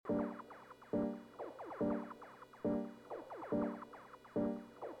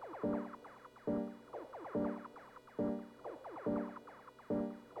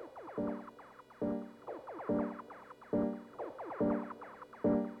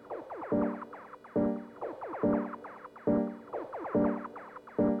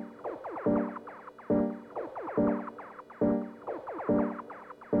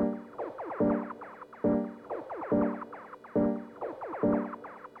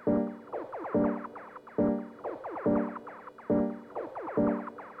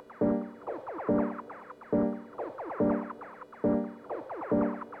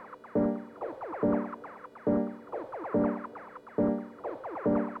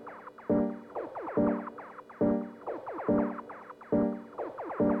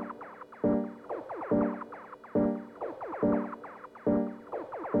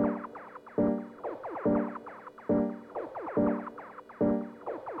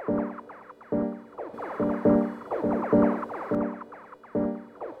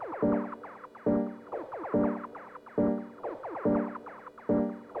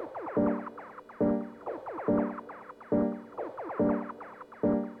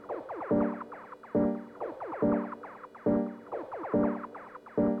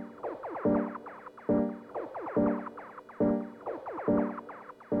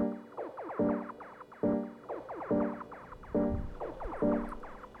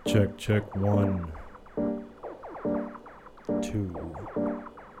Check, check, 1, 2,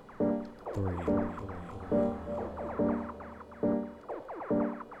 3.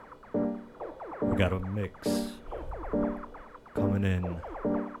 We got a mix coming in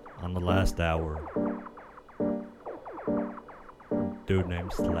on the last hour. Dude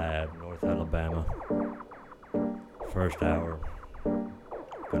named Slab, North Alabama. First hour,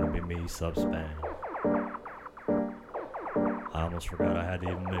 gonna be me, SubSpan. I almost forgot I had to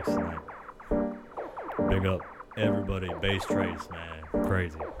even mix tonight. Big up everybody, bass trace, man.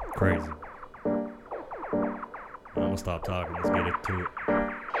 Crazy, crazy. I'm gonna stop talking, let's get it to it.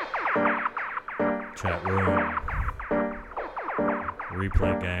 Chat room,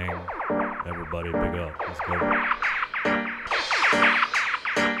 replay gang, everybody big up, let's go.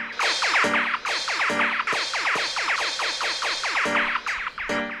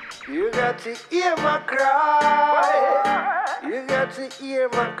 You got to hear my cry. You got to hear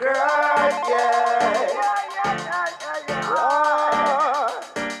my cry, yeah.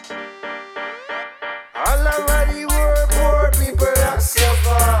 All over the world, poor people that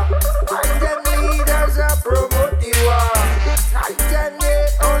suffer. And the leaders that promote the war. And they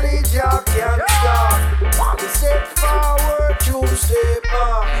only Jah can stop. We step forward, you step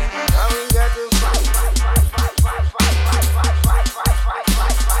back. And we got to fight.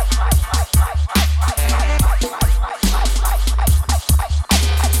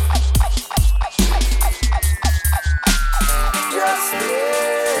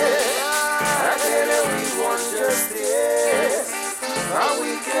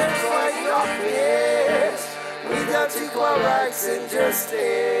 Equal rights and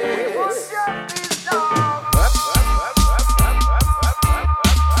justice.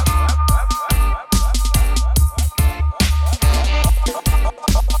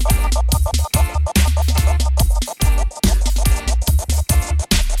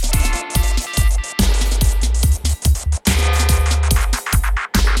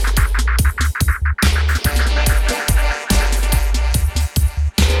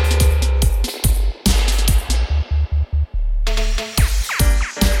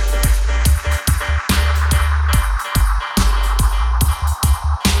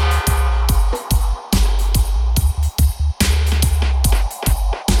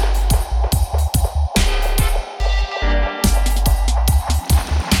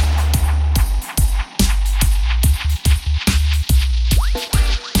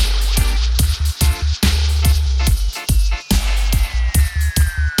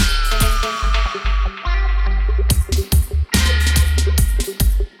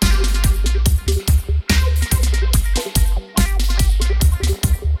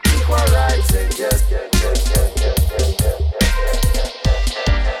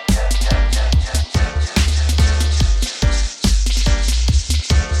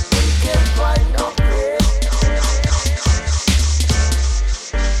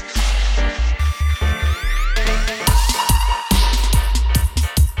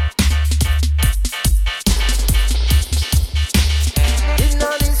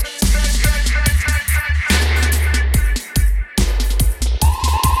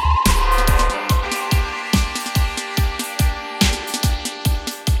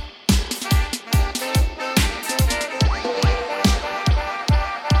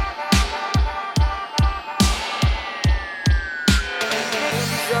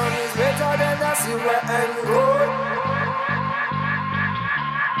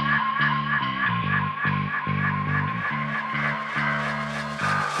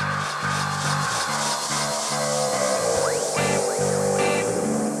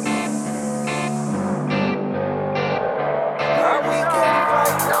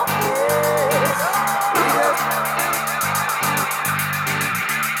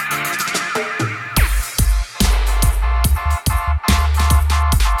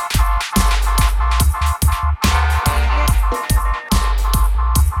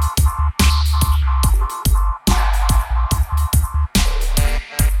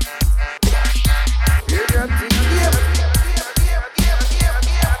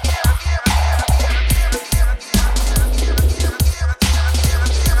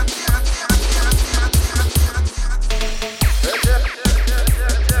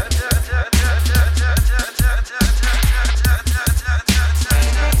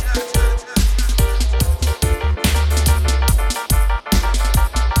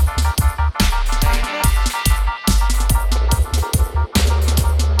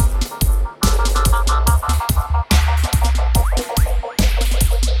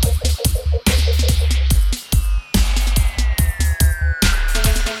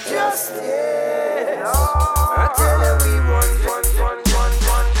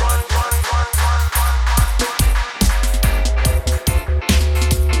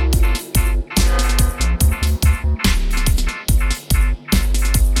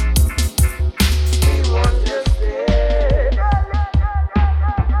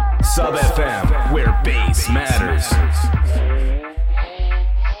 Sub FM, where bass matters.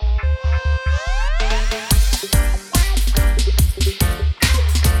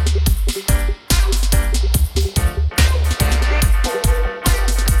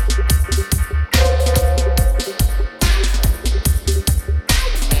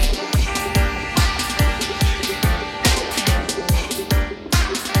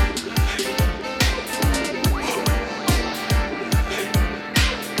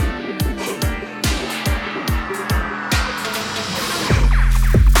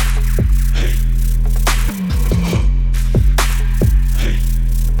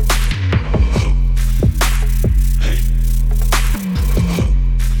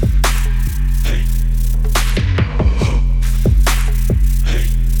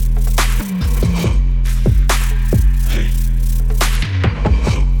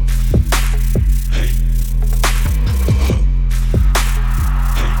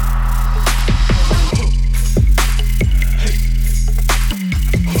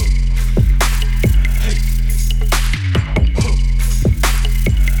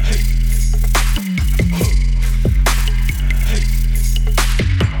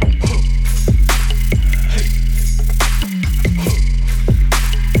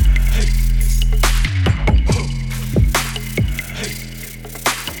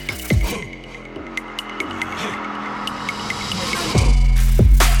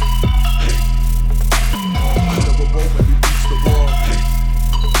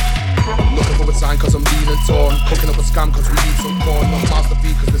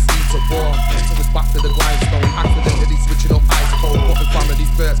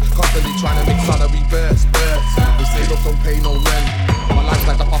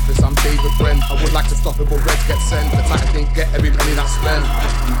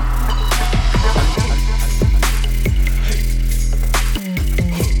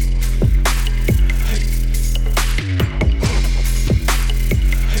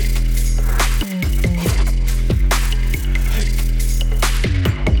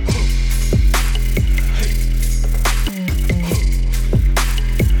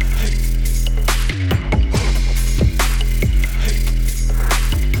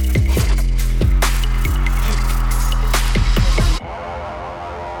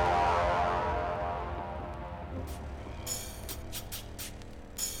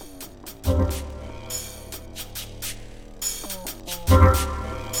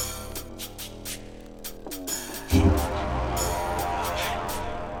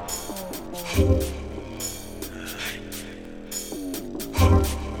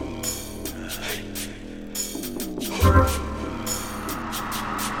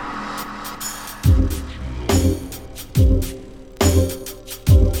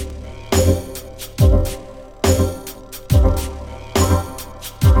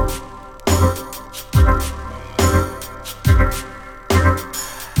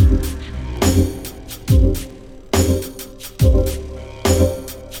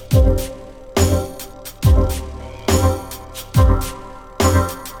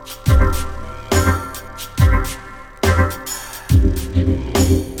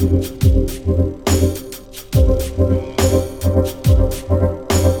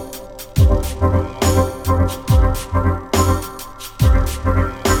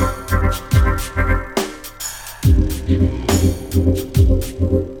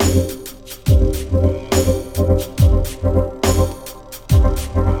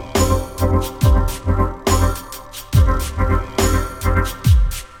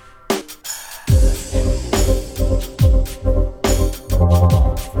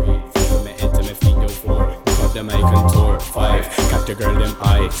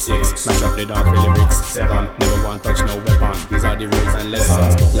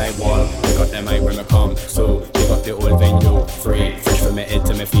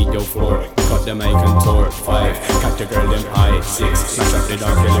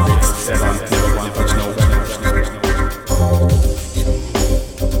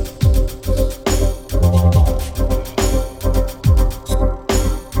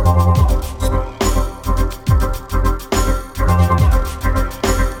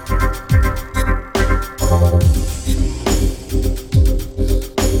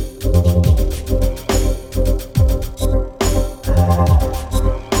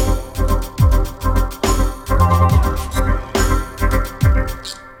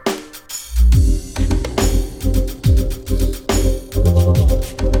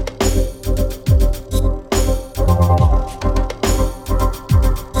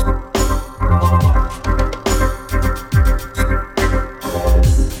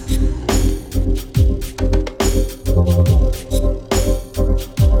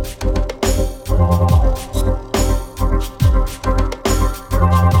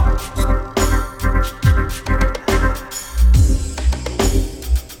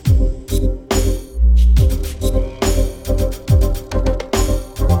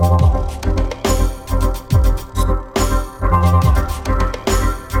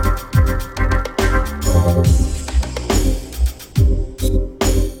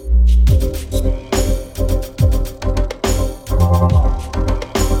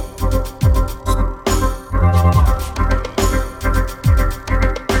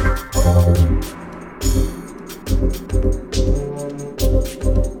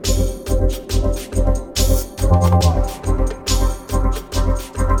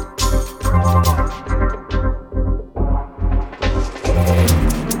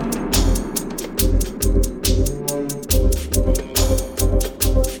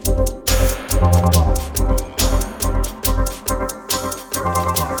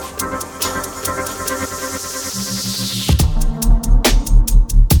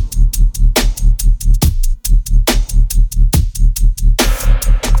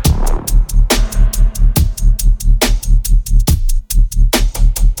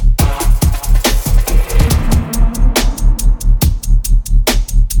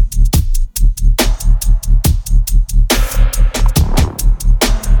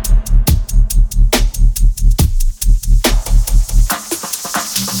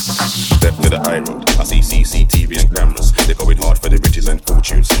 the high road. I see CCTV and cameras. They're going hard for the riches and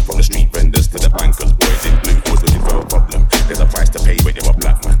fortunes. From the street vendors to the bankers. Boys in blue was looking for a problem. There's a price to pay when you're a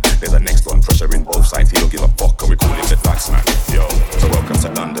black man. There's a next one pressuring both sides. He don't give a fuck and we call him the tax man. Yo, so welcome to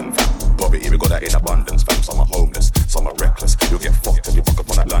London, fam. Poverty, we got that in abundance, fam. Some are homeless, some are reckless. You'll get fucked if you fuck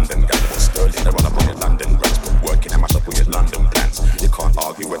up on that London gang. What's sterling, they run up on your London rents. Put working and mash up with your London plans. You can't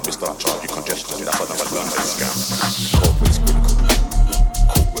argue when we start charging congestion. That's another London scam. Corporate's critical.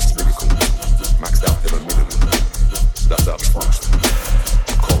 Corporate's lyrical. Maxed out never minimum. That's how we function.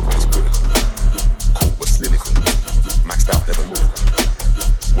 Corporate's critical. Corporate's lyrical. Maxed out never minimum.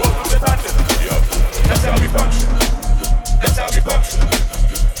 Welcome to London. Yo, that's how we function. That's how we function.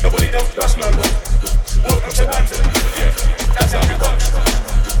 Nobody knows that's my work. Welcome to London. Yeah, that's how we function.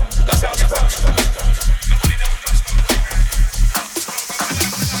 That's how we function.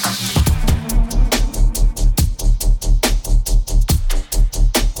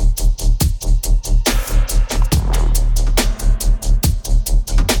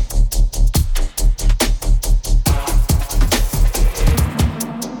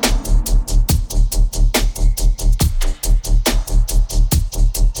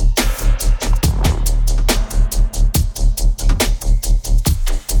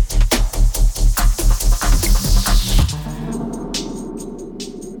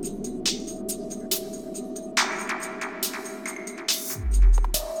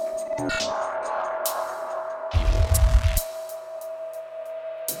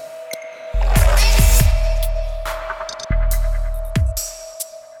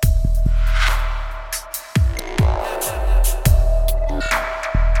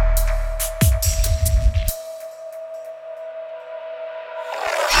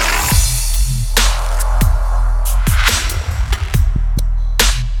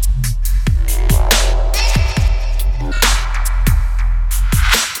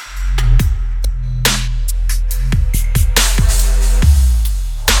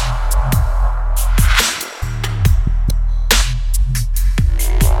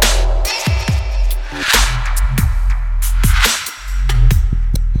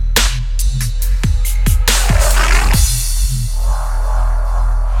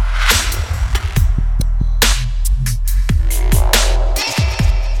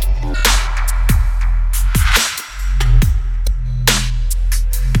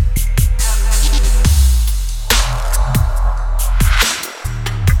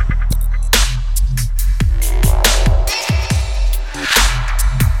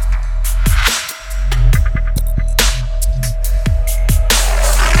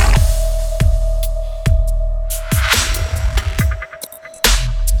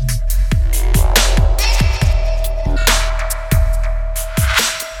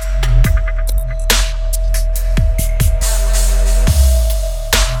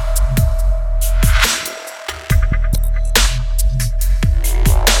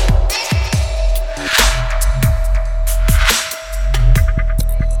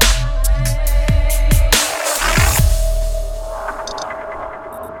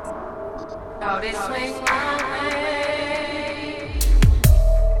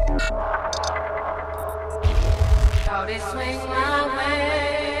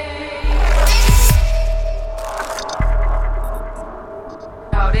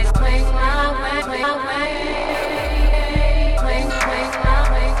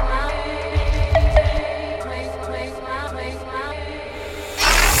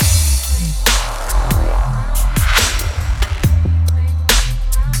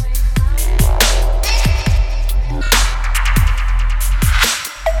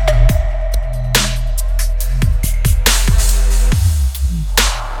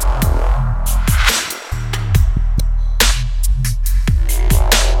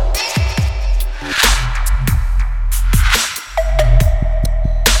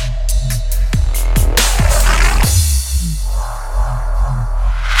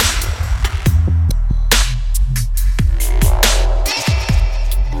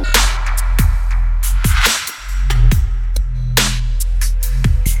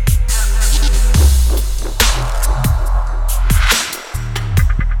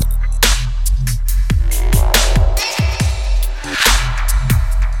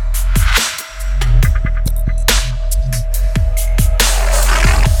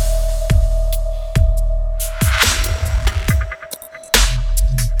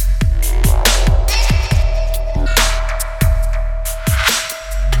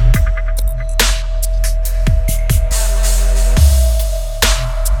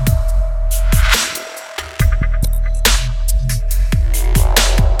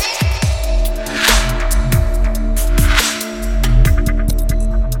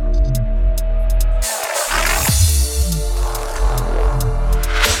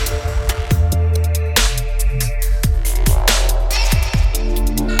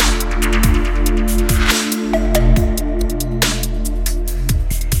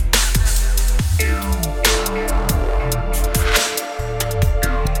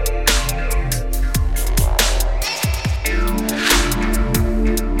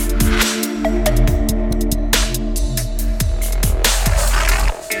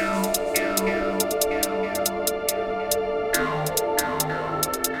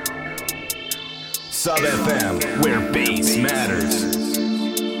 Sub FM, where bass matters.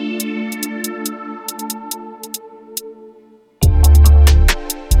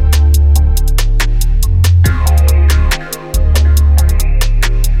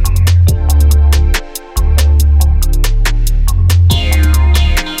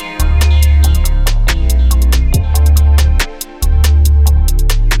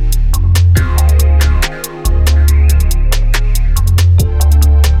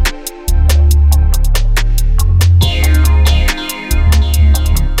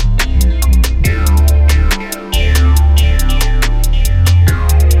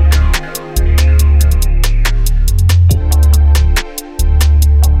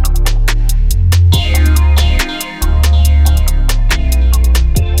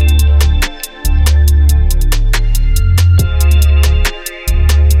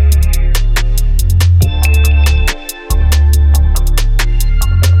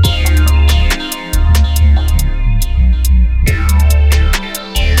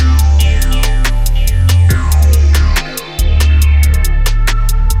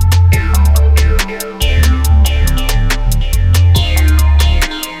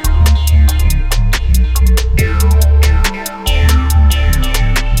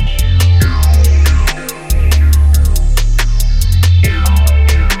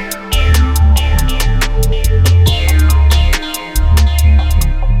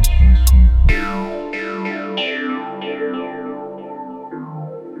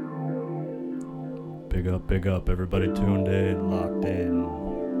 Big up, everybody tuned in, locked in.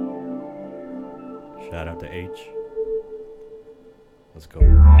 Shout out to H. Let's go.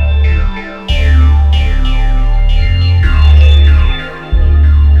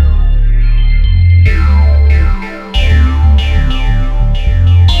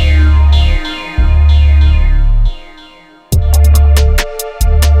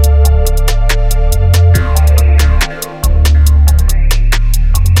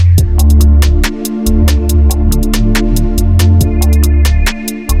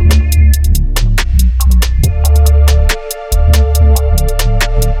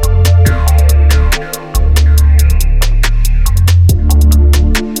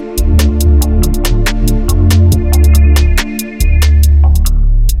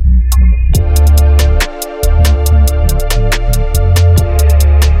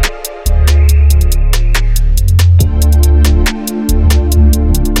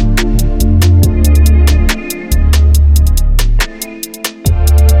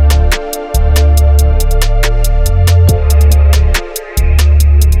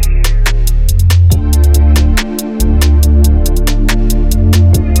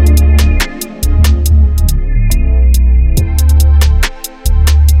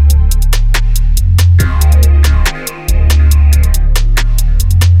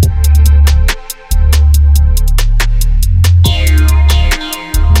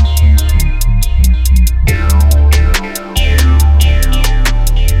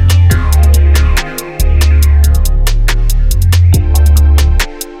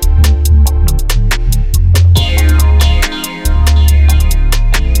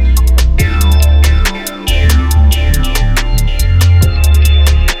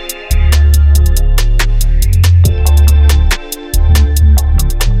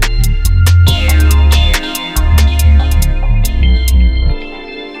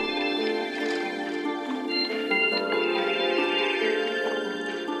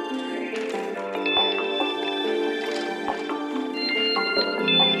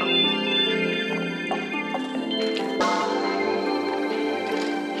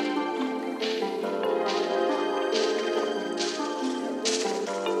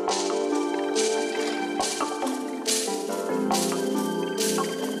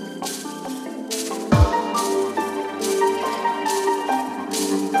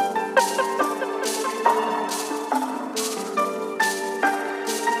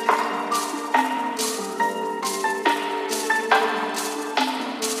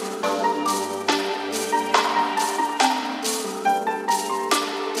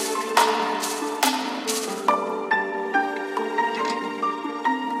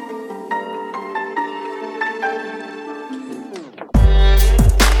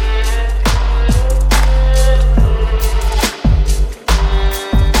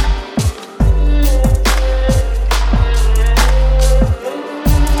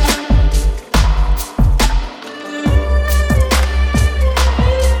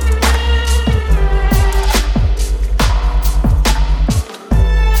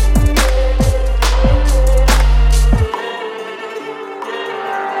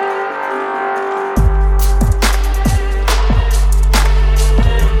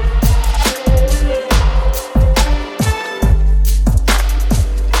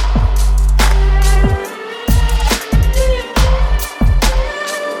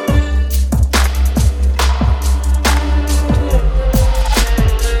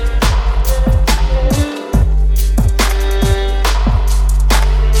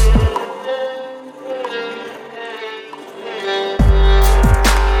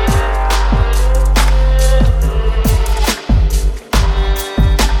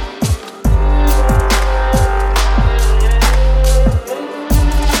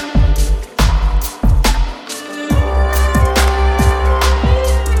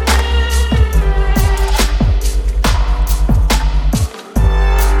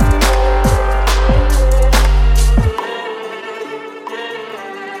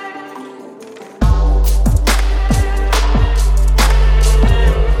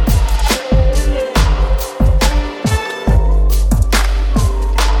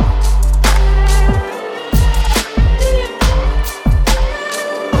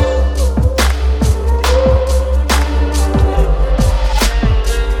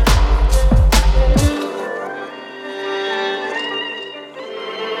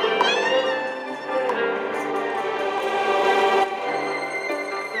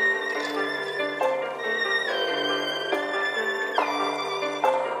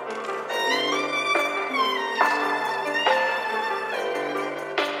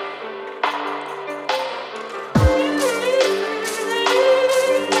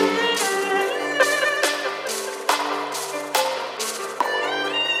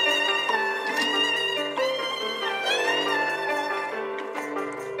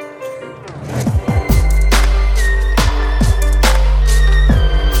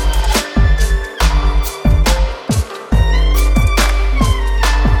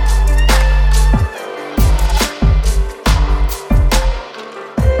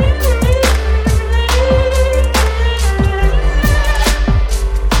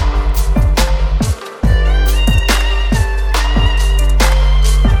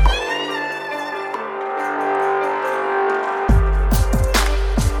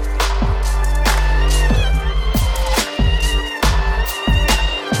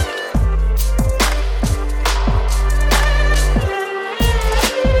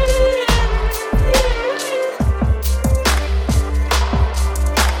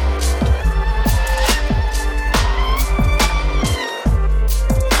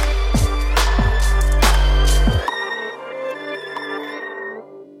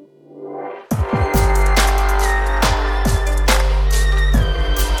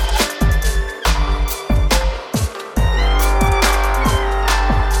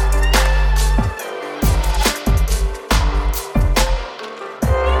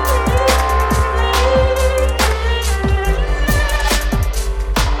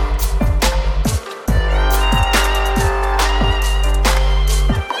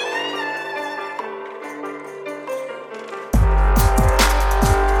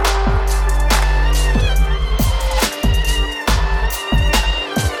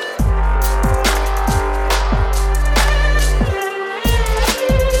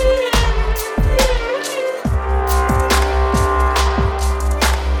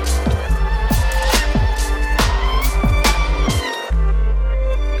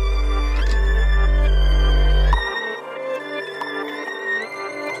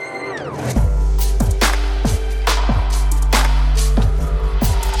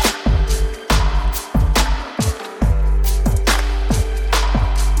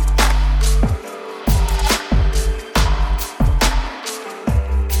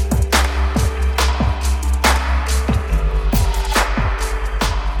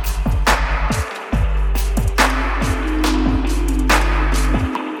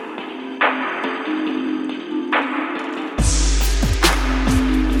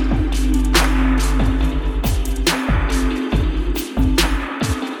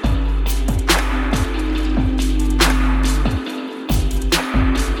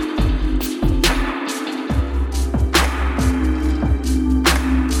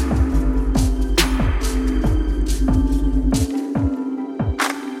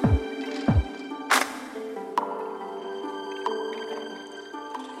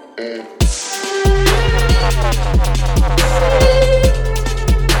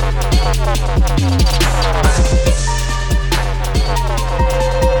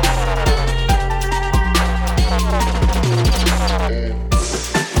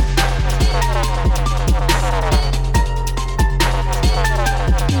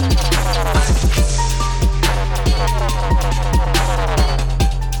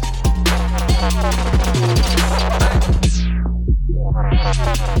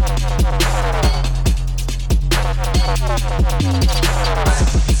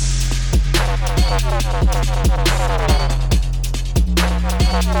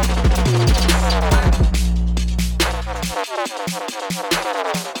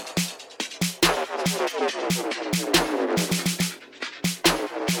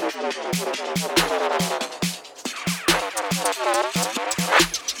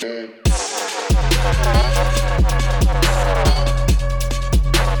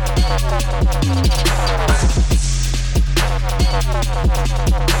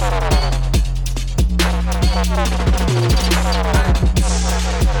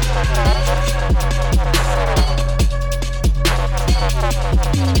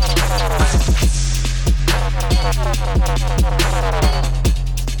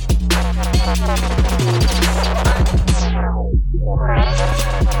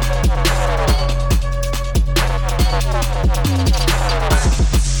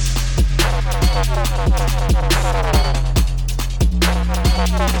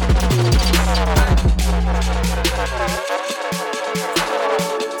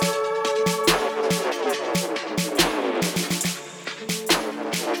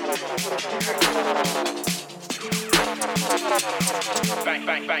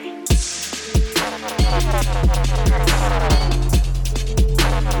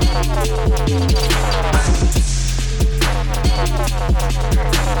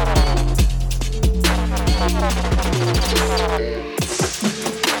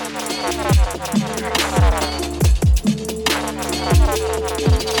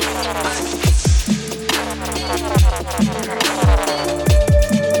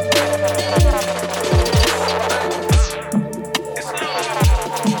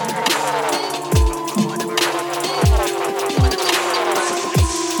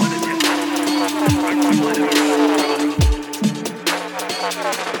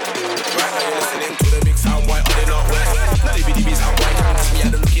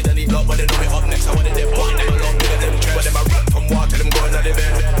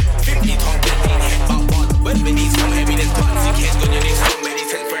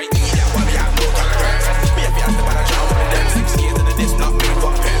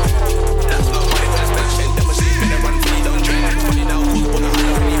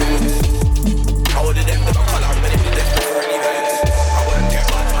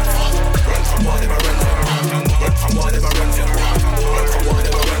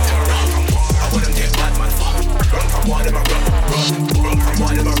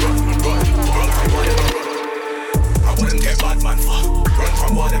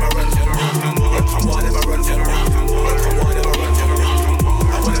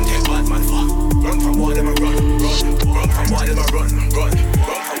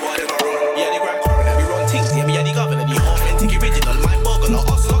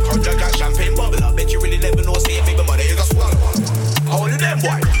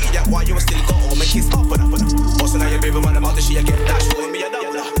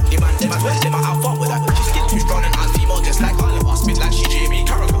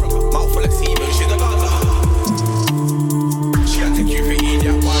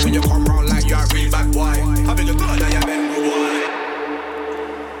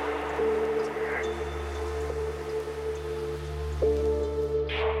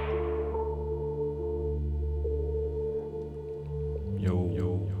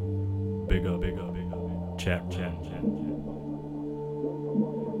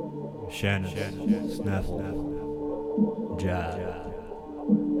 Shannon, Snaffle, Jab,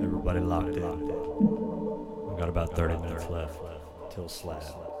 everybody locked in. We got about 30 minutes left till Slab.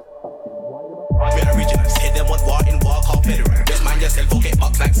 We're originals, hit them with war in war, call federal. Just mind yourself, okay,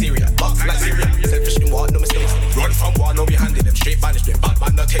 box like Syria. Selfish in war, no mistakes. Run from war, no we handle them. Straight management, bad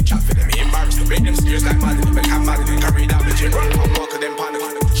man, no take chat for them. Embarrass them, break them serious like Madeline. But can't Madeline, carry that bitch and run from war, cause them panic.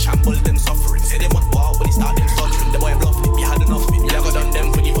 Shamble them suffering, say them with war, when he start them stuttering. The boy bluffing, we had enough of it. We never done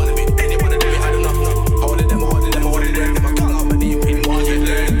them for the fun of it. Any one of them, we had enough now. All of them, them a call out my name, pin war, get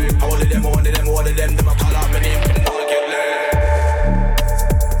learned. All of them, them a call out my name, pin war, get learned.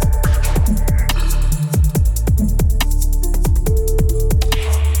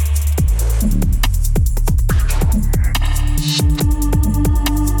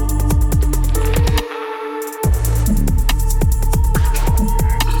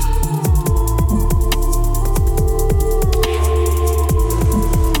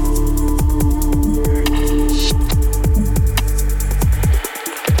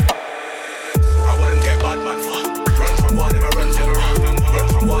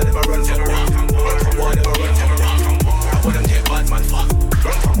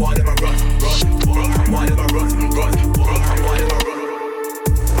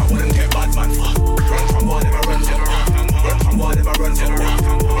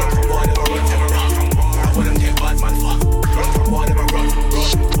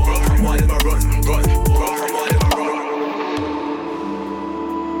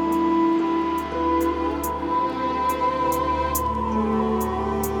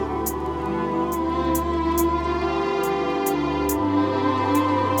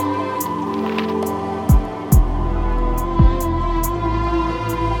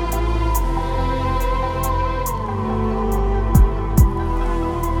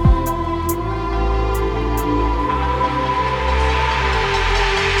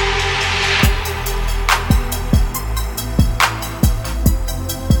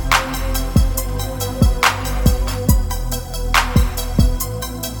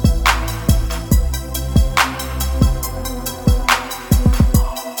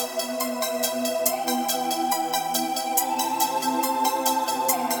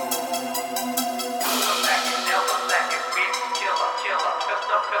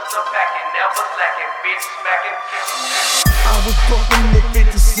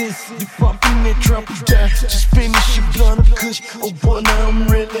 see you bumping that trumpet down. Just finish your blunt of kush. Oh boy, now I'm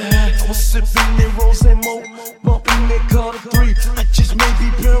really high. I was sipping that rose and mo, bumping that Carter 3. I just may be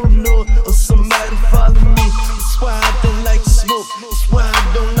paranoid or somebody follow me. That's why I don't like to smoke. That's why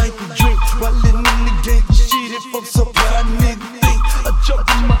I don't like to drink. While living in the gate, shit, if I'm so proud, nigga think. I jump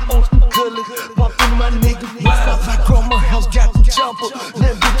in my own colors, bumping my nigga wild. My grandma's house got the jumper.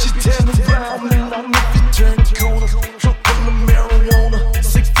 Let bitches turn around and I'm if you turn the corner. Drunk on the marijuana,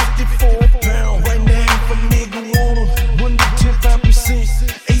 654 a pound. Right now, if a nigga want 'em, 1 to 10, 5%.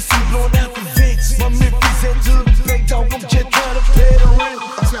 AC blowing out the Vicks. My Memphis head to the bank, dog. I'm just trying to pay the rent.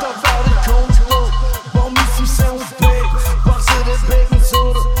 I stop out at Cones Club, bought me some sandwich bags, box of that baking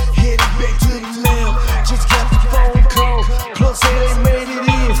soda, headed back to the lab. Just got the phone call, plus say they made it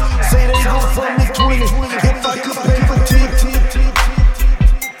in. Say they go from the 20. If I could pay for tip.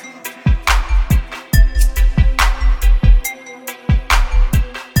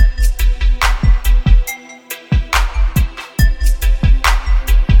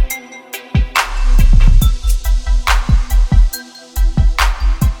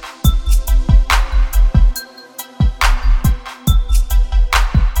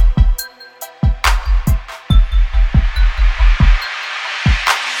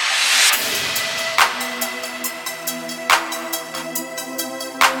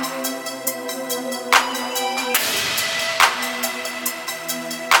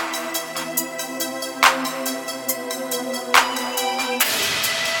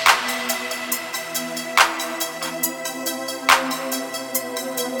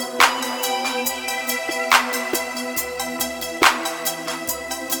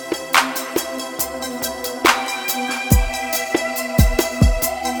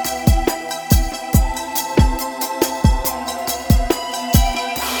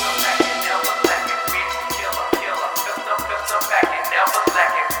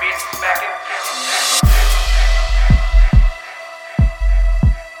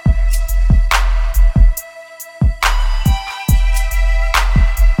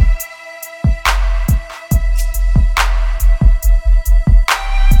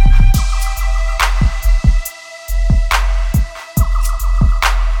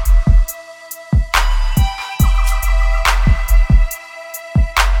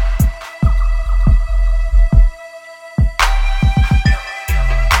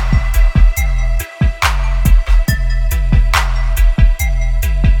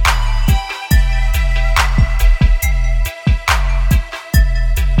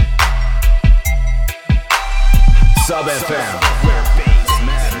 SubSpan, where bass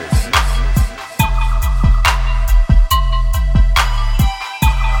matters.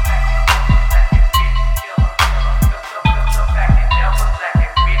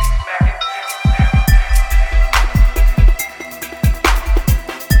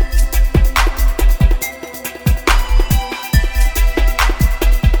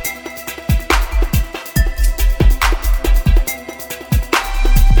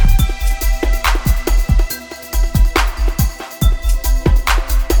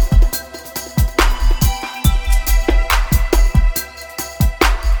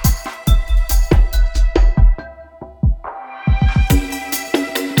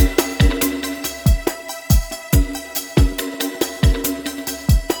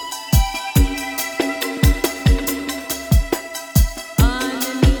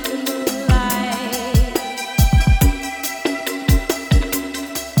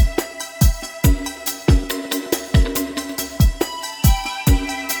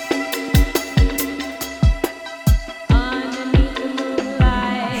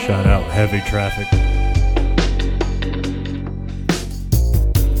 Shout out Heavy Traffic.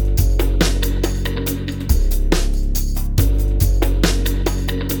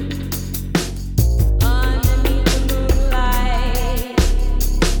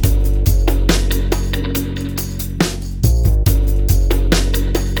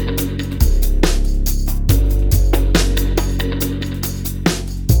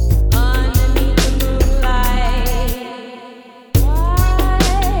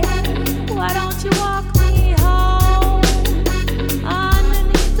 Why don't you want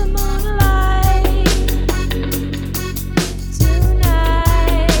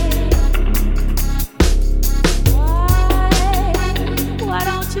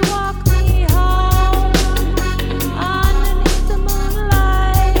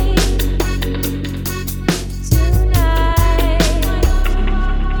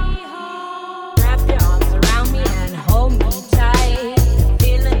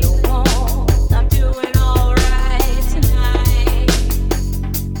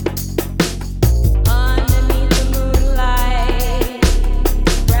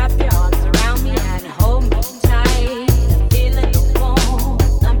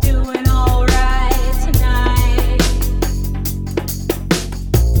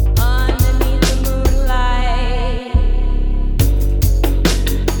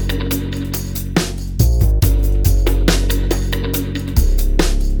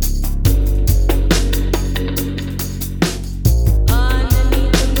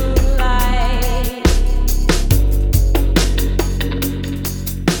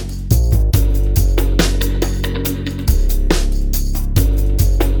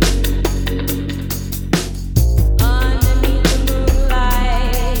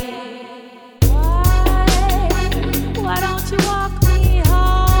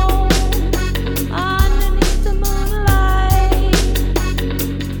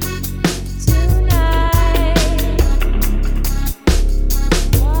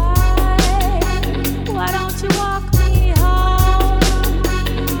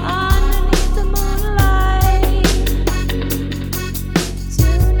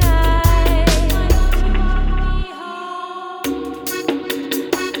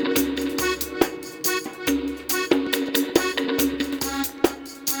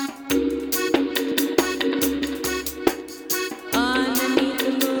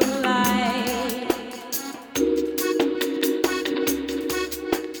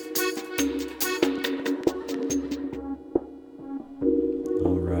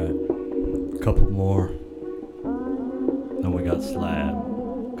Couple more. Then we got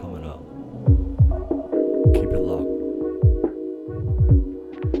Slab coming up. Keep it locked.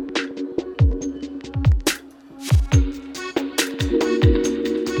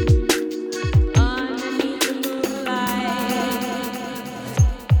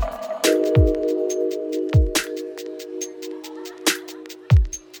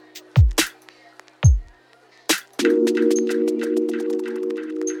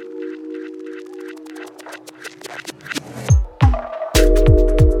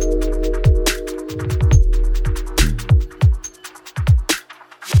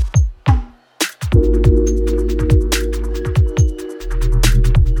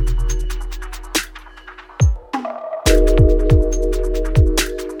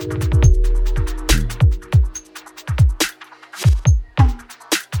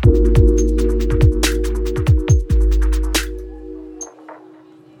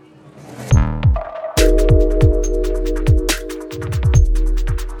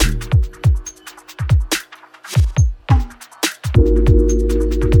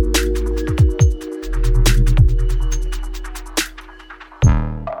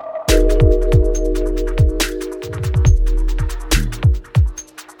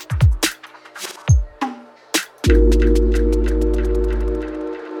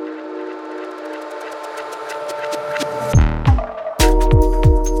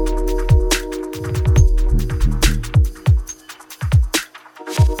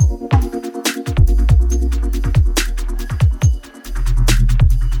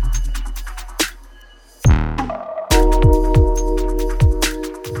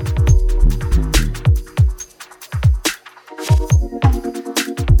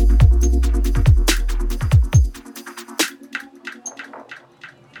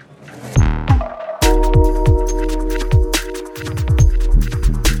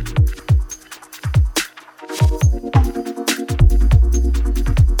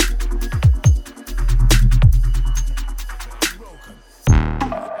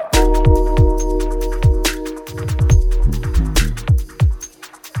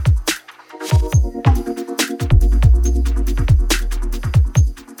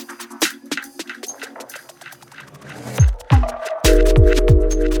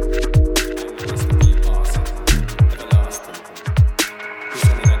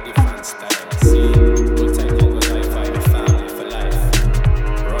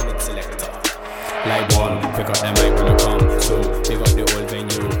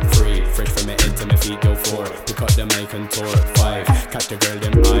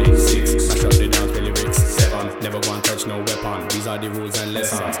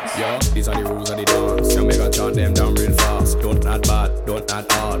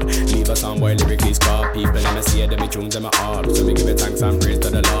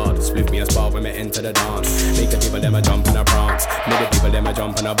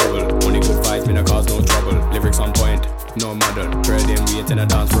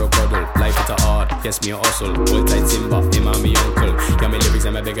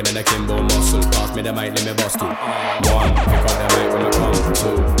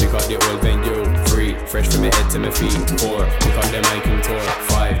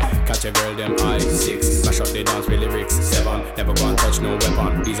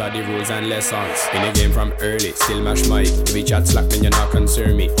 In the game from early, still mash mic. If we chat slack, then you're not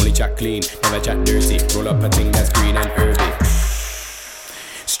concern me. Only chat clean, never chat dirty. Roll up a thing that's green and herby.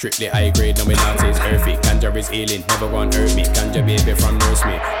 Strictly high grade, no me not is earthy. Ganja is healing, never gonna hurt me. Ganja baby from nurse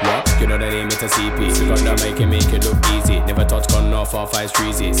me. What? You know the name, it's a CP. We got the mic and make it look easy. Never touch gun off 4-5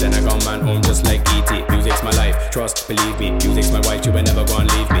 streezy. Send a gun man home just like E.T. Music's my life, trust, believe me. Music's my wife, you will never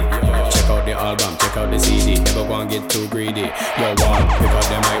gonna leave me. Check out the album, check out the CD. Never gonna get too greedy. Yo, one, pick up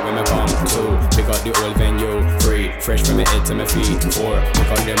the mic when me come. Two, pick up the old venue. Three, fresh from my head to my feet. Four, pick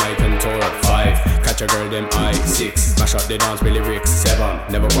up the mic and tour. Five, catch a girl them eye. Six, mash up the dance with lyrics. Seven,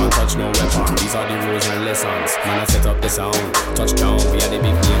 never gonna touch no weapon. These are the rules and lessons. Man, I set up the sound. Touchdown, we had the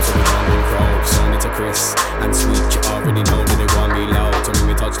big name, so we can't go crowd. Sound it to Chris and sweet. You already know that they want me loud. So when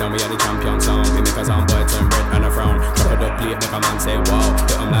we touchdown, we had the champion sound. We make a sound boy turn red and a frown. Drop it up, plate, make a man say wow.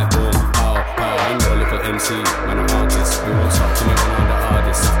 Hit 'em like boom, pow, pow. I know a little MC, man an artist. We won't stop till me one of the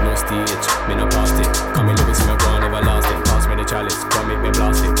hardest. No stage, me no past it. Come in lyrics, me go everlasting. Pass me the chalice, come make me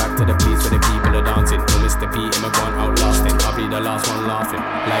blast it. Back to the place where the people are dancing. No Mr. P, him a gone outlasting. I'll be the last one laughing.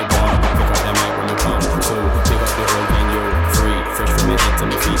 Like one, pick up the mic when we come. Two, pick up the whole venue. Three, fresh from my head to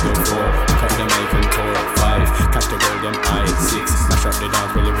my feet. Go four, pick up the mic and tour. Five, catch the golden eye. Six, mash up the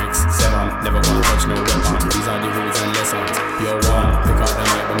dance with lyrics. Seven, never gonna touch no weapon. These are the rules and lessons. Yo, one, pick up the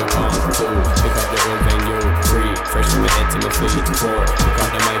mic when we come. Two, pick up the whole venue. Three, fresh from my head to my feet. Four, pick up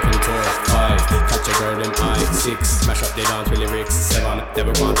the mic and tour. Five, 5, catch a girl them eye. 6, smash up the dance with lyrics. 7,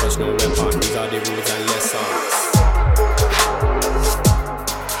 never gonna touch no weapon. These are the rules and lessons.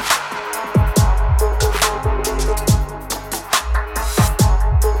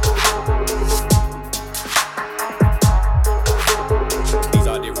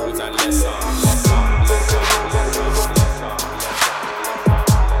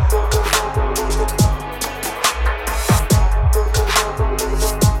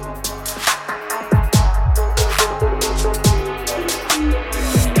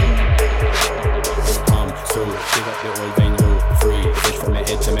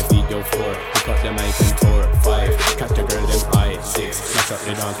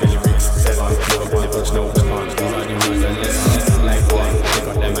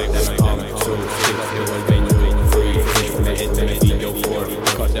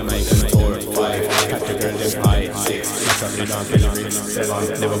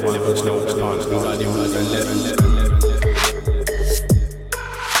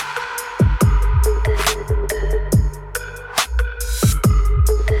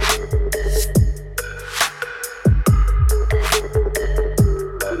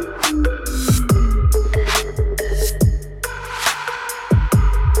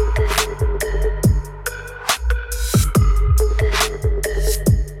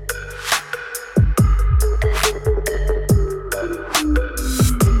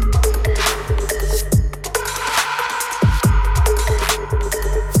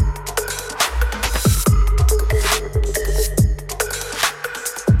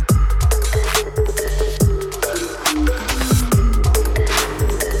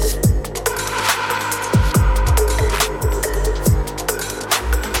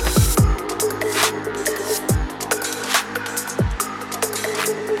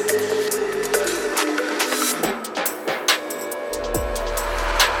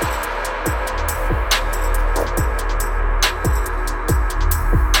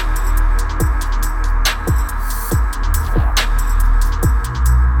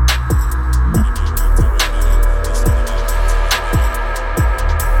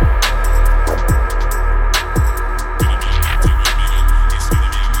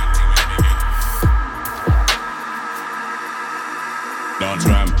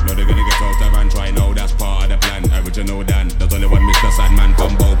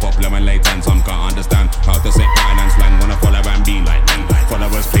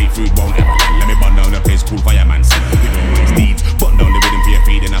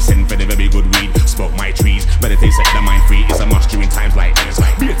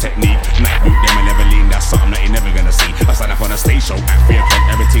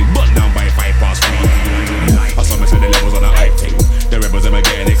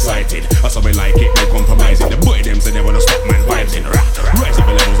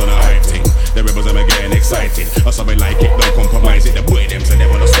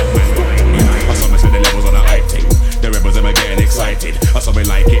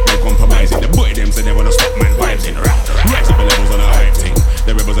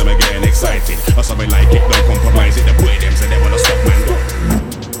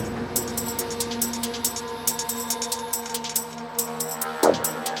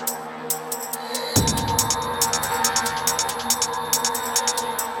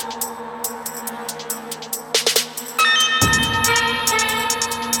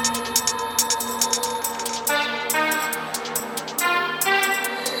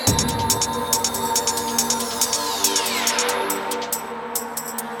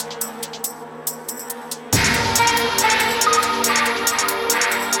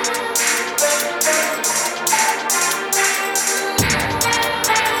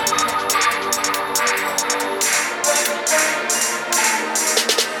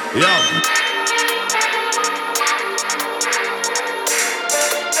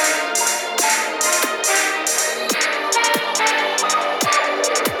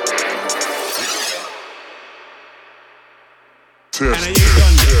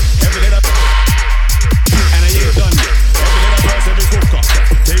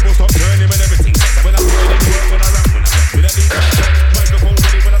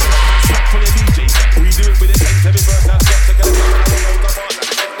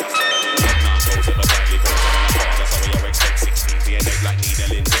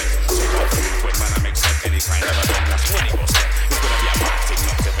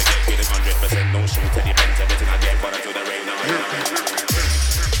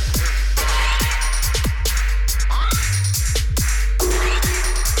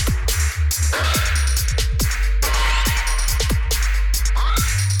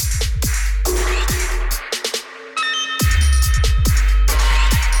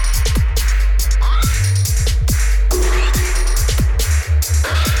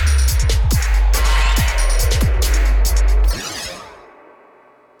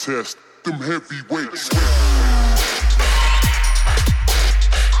 them heavyweights.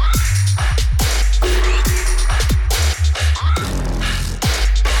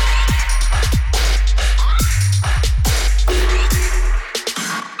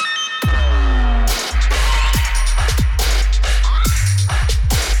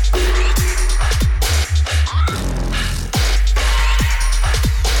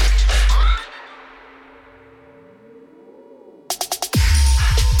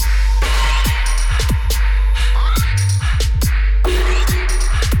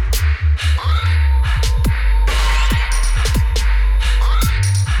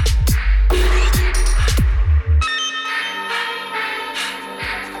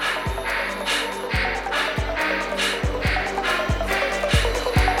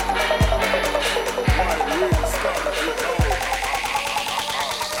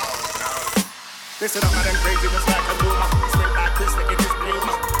 Listen up, man, crazy just like a rumor. Spit like this, like it is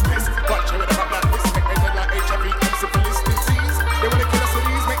bloomer. This, watch it with a pop like this, make me dead like HIV and syphilis disease. They wanna kill us with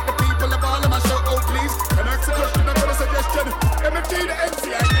these, make the people of all of my show, oh please. Can I ask a question, I've got a suggestion. MFG, the MC,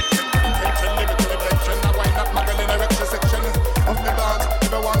 I mention. Intention, lyrical invention. I wind up muggle in erection section. Of the dance,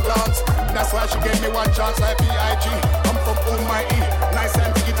 give her one glance. That's why she gave me one chance like B.I.G. I'm from Almighty, nice and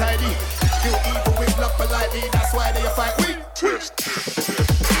diggy tidy. Kill evil with love politely, that's why they fight we. Twist.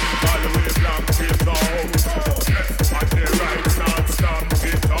 All the way blank it out. On the right side, stamp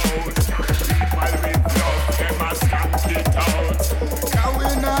it out. People with love, them a stamp it out. Now we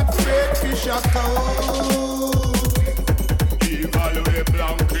not afraid to shock out. All the way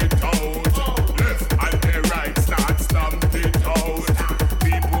blank it out. Left and the right side, stamp it out.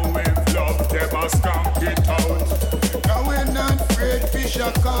 People with love, them a stamp it out. Now we not afraid to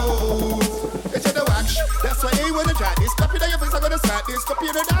shock out. It's the watch, that's why they wanna try this. Stop it on your face, I'm gonna start this. Stop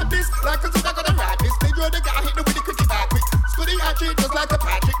it on this, like a I'm gonna ride this. They draw the guy, hit the with the cricket back quick. Scooty hatchet, just like a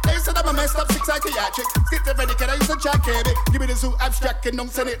Patrick. They said I'm a messed up six psychiatric. Schizophrenic, and I used to check it. Give me the zoo abstract and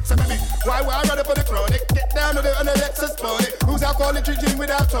don't send it. So me, why I run up on the chronic? Get down on the Lexus Bonnet. Who's alcoholic drinking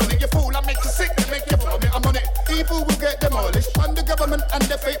without tonic? You fool, I make you sick, I make you vomit. I'm on it. Evil will get demolished. On the government and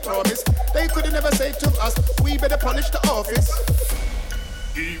the fake promise. They couldn't never say to us, we better polish the office.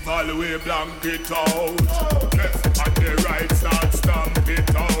 Evil way blank it out. Left and the right start stamp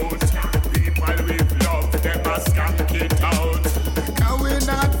it out. People with love, them a skank it out. Now we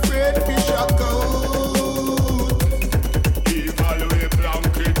not afraid to shock out. Evil way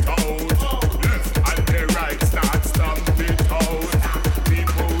blank it out. Left and the right start stamp it out.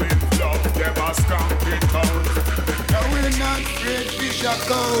 People with love, them a skank it out. Now we not afraid to shock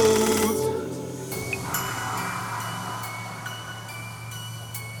out.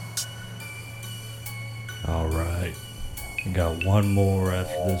 All right, we got one more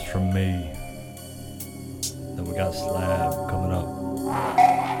after this from me. Then we got Slab coming up.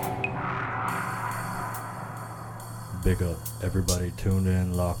 Big up everybody tuned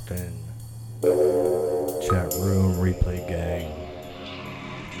in, locked in. Chat room, replay gang.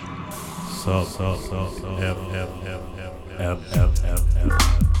 Sub,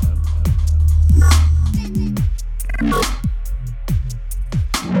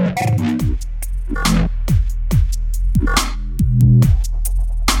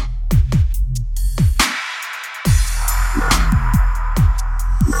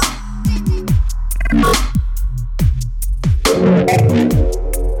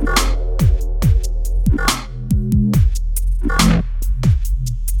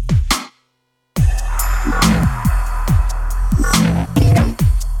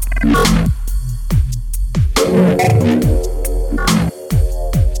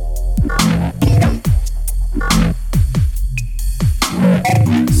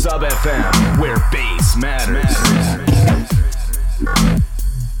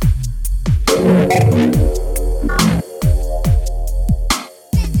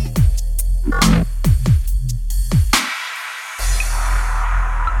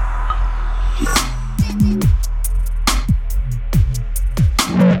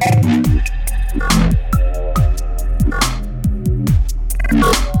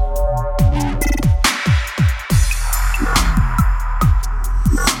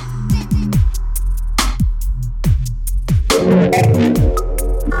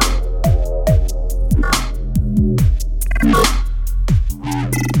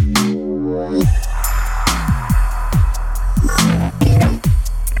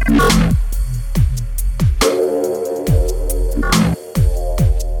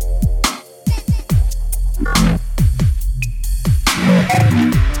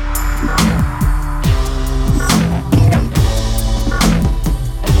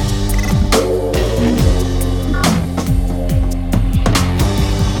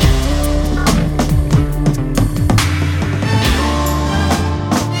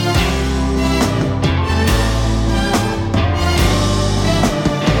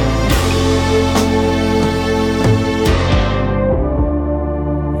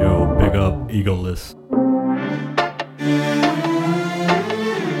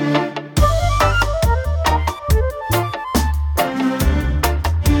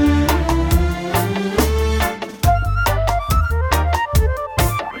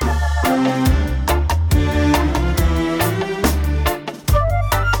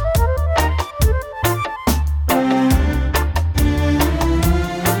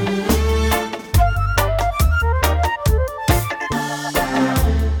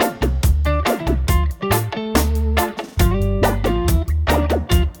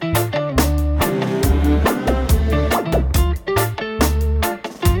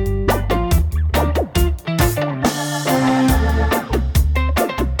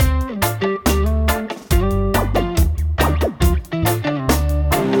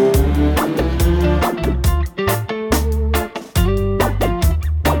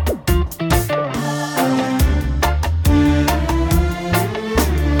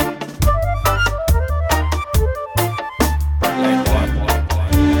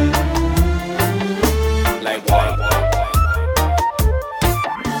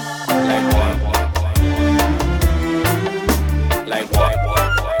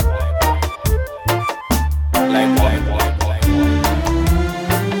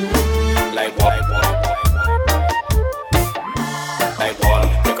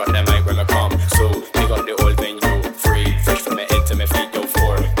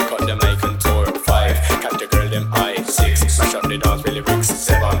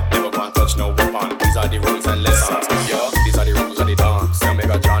 7. Never want touch no weapon. These are the rules and lessons. Yeah, these are the rules of the dance. So make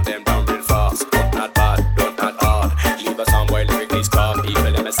a chant them down real fast. Don't not bad, don't not hard. Leave a sound boy lyrically scarred. People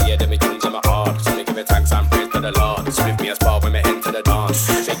let me see it, let me change them hard. So me give it thanks and praise to the Lord. So me a spot when me enter the dance.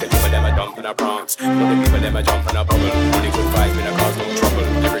 Make the people them a dump in a bronx. But the people them a jump in a bubble. Only good vibes me no cause no trouble.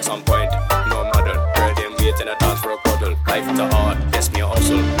 Lyrics on point, no muddle. Girl them wait in a dance for a cuddle. Life is a hard, yes me a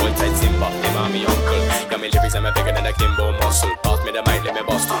hustle. Boy tight Simba, them are me uncle. Yeah me lyrics them a bigger than a Kimbo muscle. Pass me the mic, let me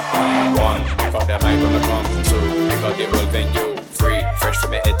bust it. 1, pick up the mic when I come. 2, pick up the whole venue. 3, fresh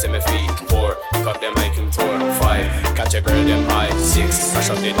from my head to my feet. 4, pick up the mic and tour. 5, catch a girl them high. 6, mash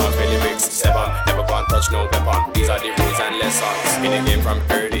up the dance with lyrics. 7, never go and touch no weapon. These are the rules and lessons. In the game from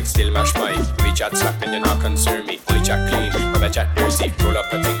early, still mash mic. We chat slack and you not concern me. Only chat clean, when I chat dirty. Roll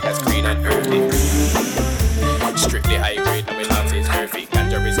up a thing that's green and earthy. Strictly high grade, no balance is perfect.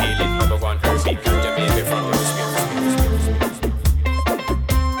 Canter is healing, never go and hurt me. Canter baby from the spirit.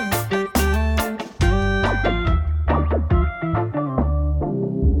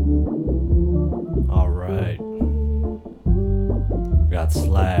 Got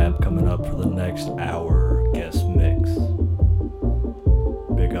Slab coming up for the next hour guest mix.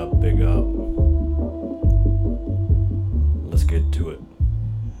 Big up, big up. Let's get to it.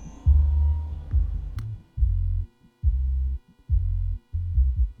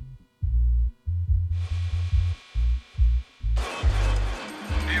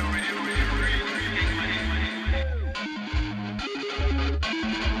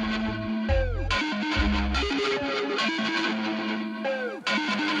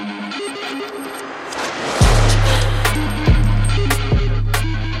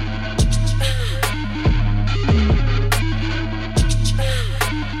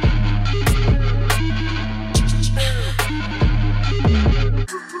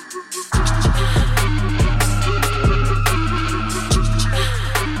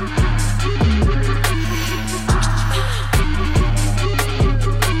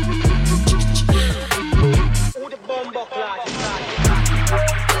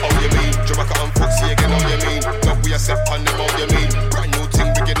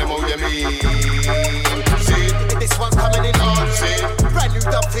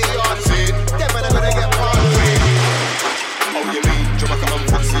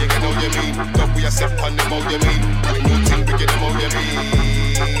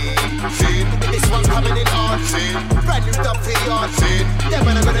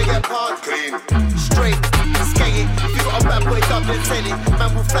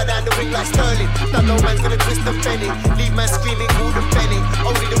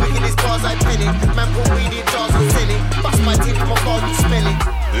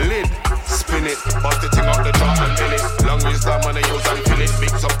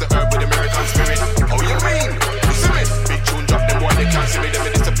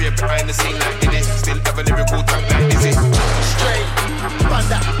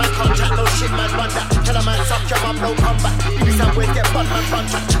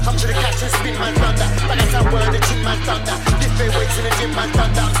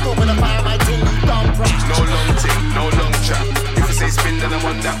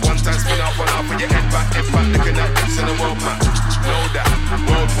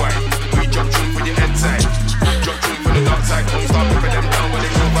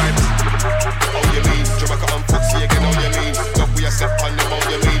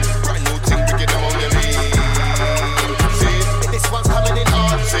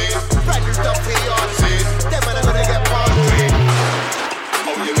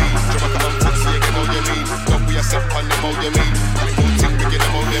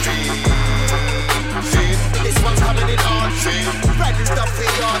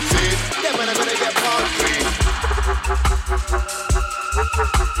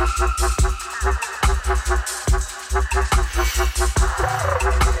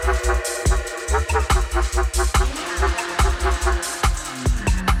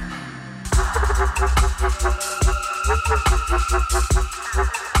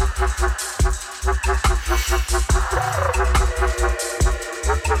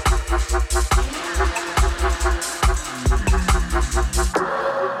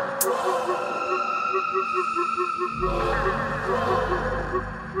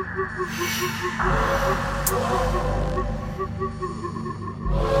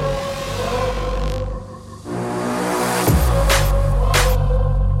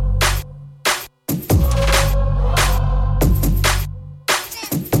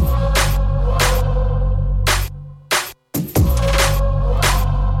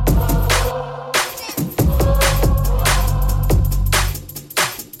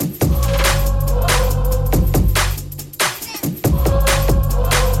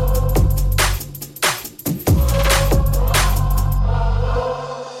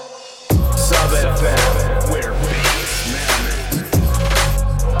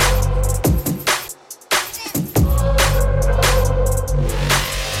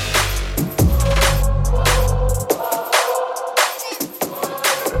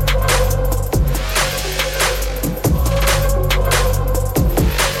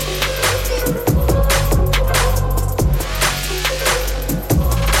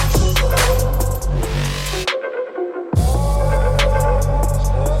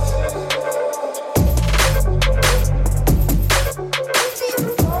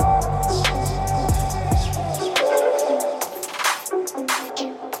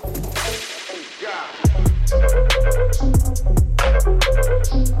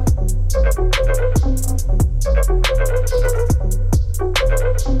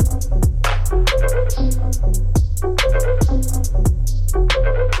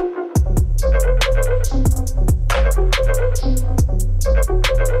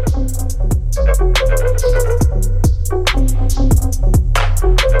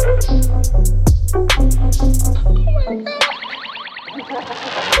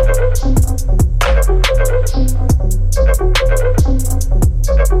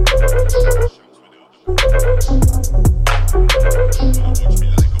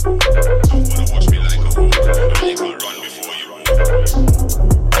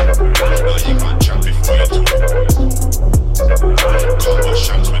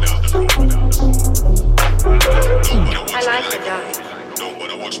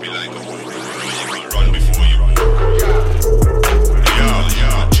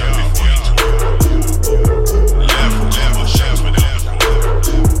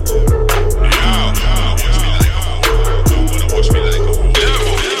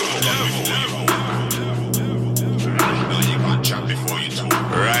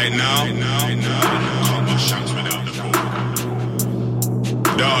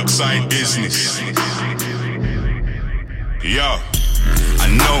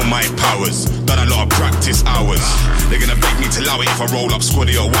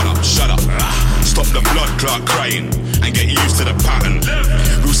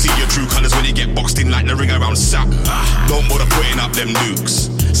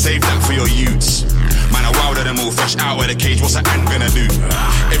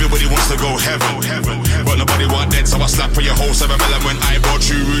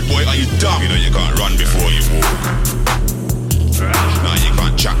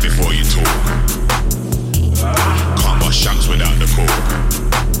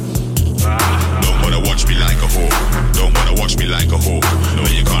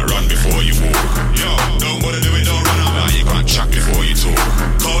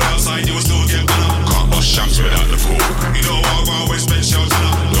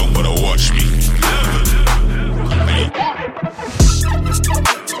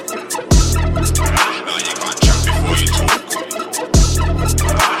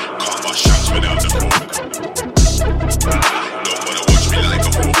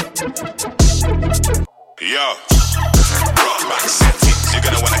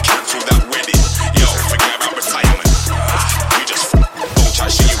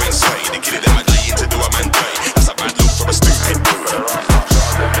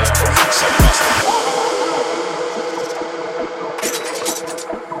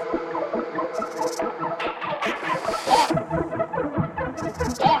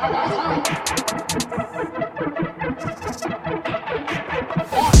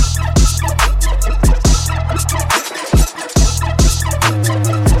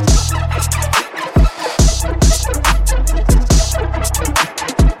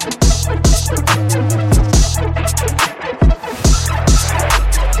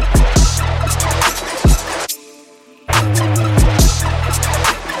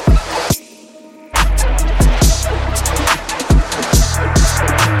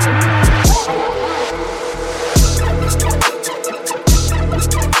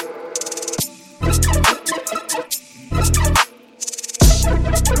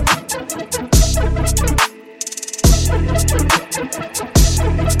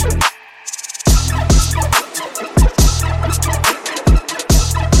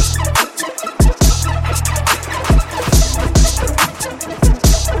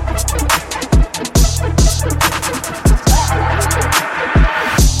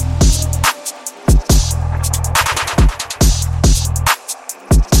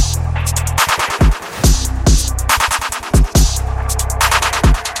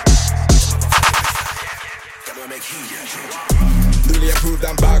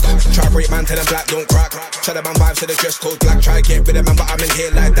 to the dress code black. Try to get rid of man, but I'm in here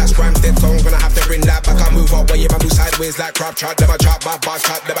like that's crime dead. So I'm gonna have to bring that back. I move up way, man, move sideways like crab trap. Never chop my bar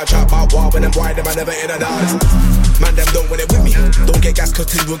trap, never chop my wall. When I'm wide, them I never in a dance. Man, them don't want it with me. Don't get gas, cause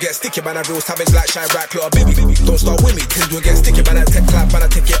things will get sticky. Man, I real savage like shy rack, little baby. Don't start with me, things will get sticky. Man, I take clap, man, I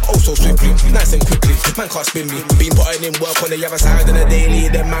take it oh so swiftly. Nice and quickly. man can't spin me. Been putting in work on the other side of the daily,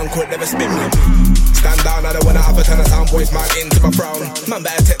 them man could never spin me. Stand down, I don't wanna have a ton of sound boys, man, into my frown. Man,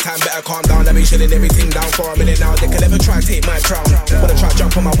 better take time, better calm down. I've been shutting everything down for a minute now. They can never try and take my crown. Wanna try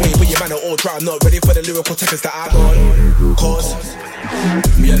jump on my way, but your man are all drown. Not ready for the lyrical tickets that I'm on. Cause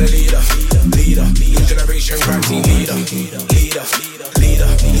me are the leader, new generation grime team leader, new generation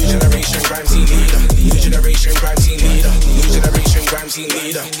grime team leader, new generation grime team leader, new generation grime team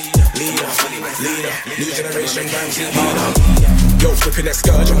leader, new generation grime team leader. Yo, flipping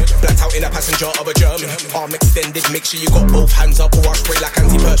excursion, blacked out in a passenger of a German. Arm extended, make sure you got both hands up or I'll spray like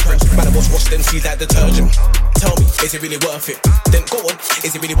anti-perspirant. Man, I was washed then see that detergent. Tell me, is it really worth it? Then go on,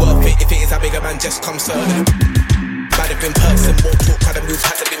 is it really worth it? If it is a bigger man, just come serving. Might have been person, more talk, had a move,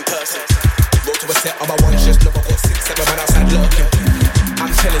 had to been person. Roll to a set of my ones, just never got 6, 7 man outside lurking.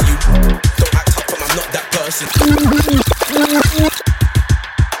 I'm telling you, don't act up, I'm not that person.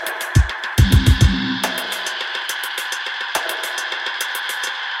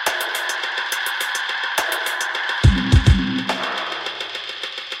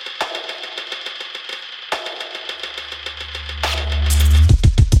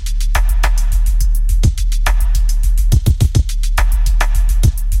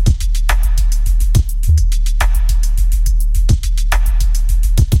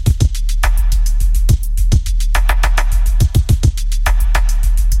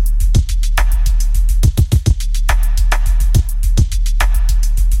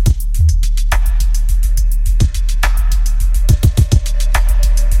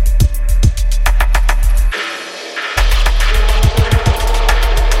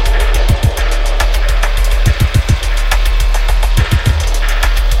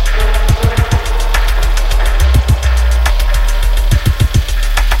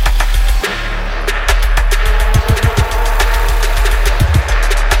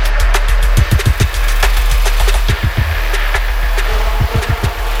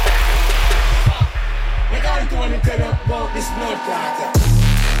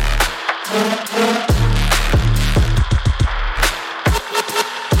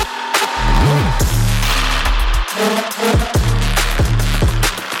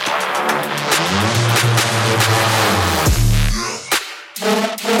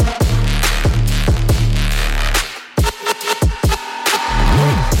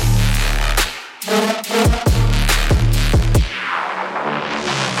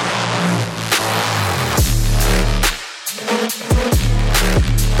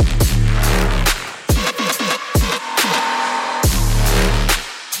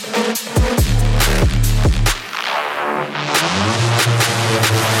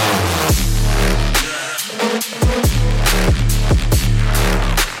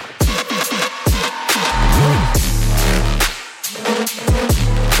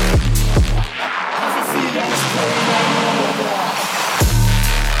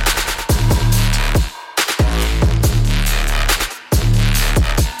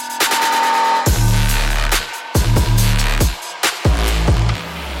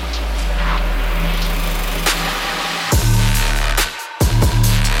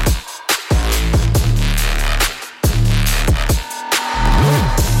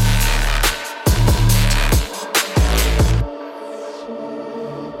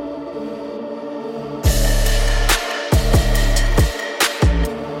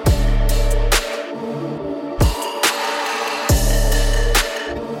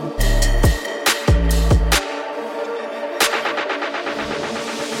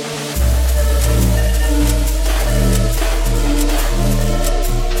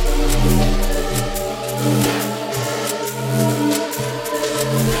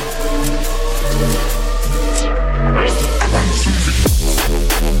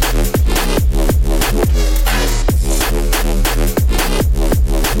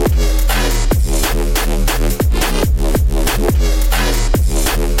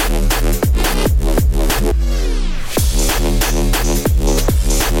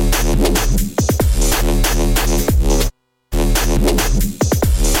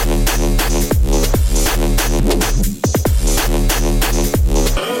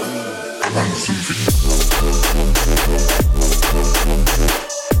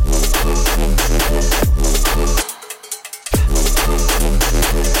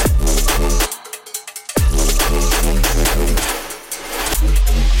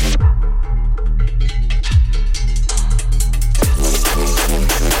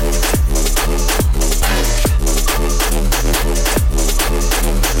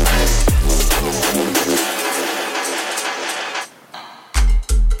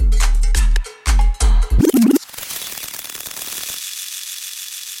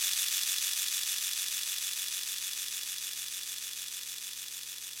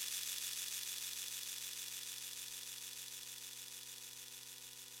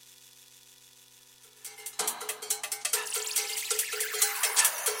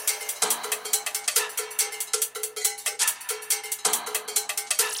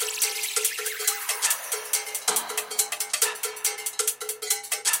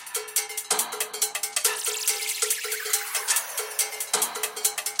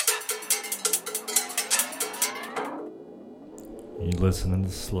 You listening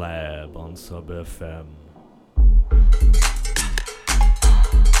to Slab on Sub FM.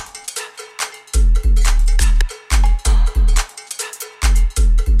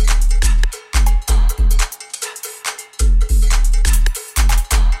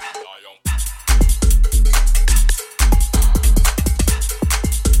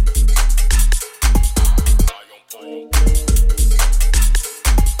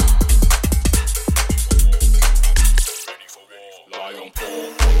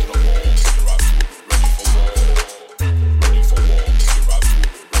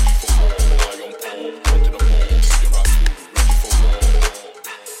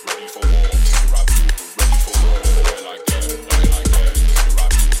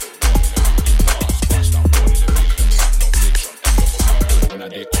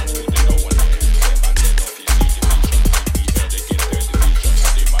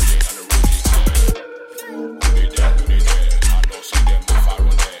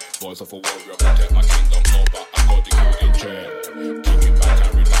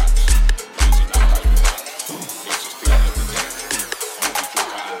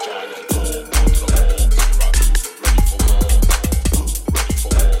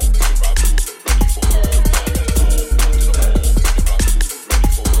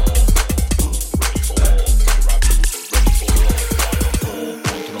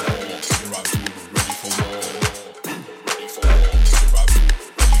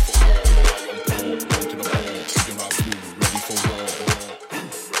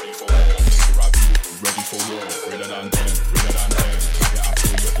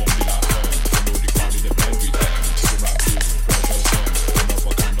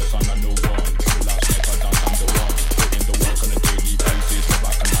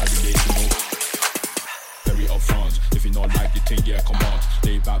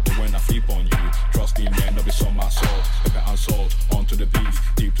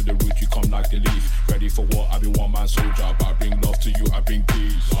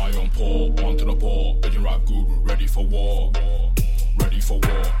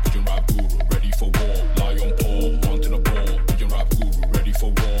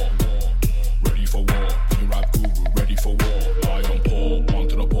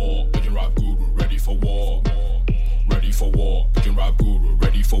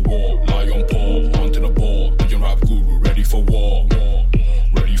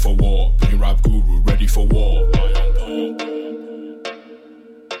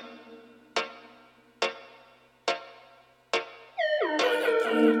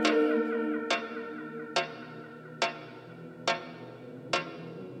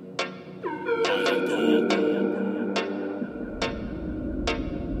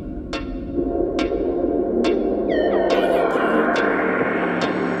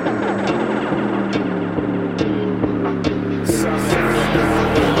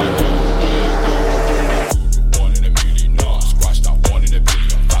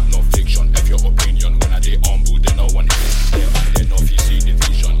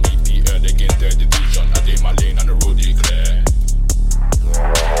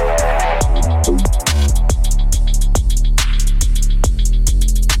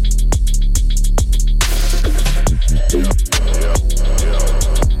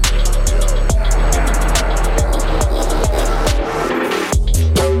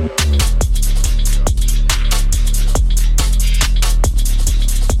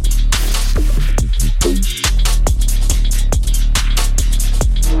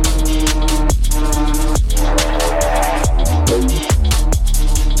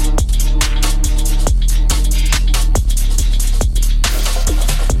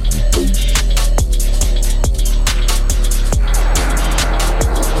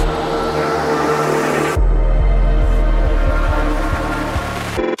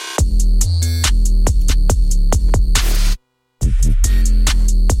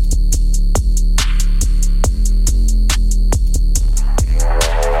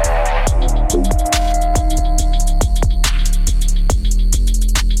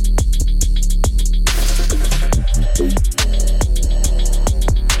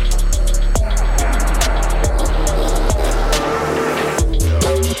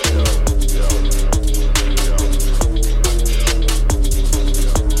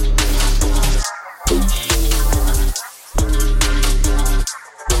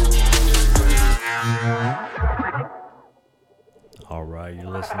 Alright, you're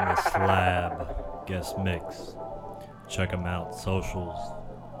listening to Slab Guest Mix. Check them out, socials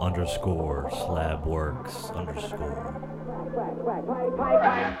 _slabworks_.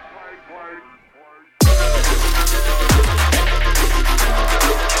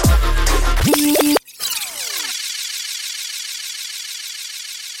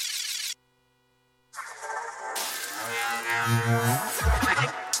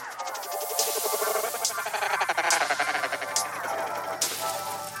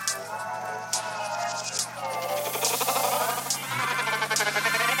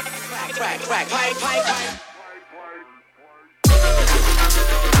 crack pipe.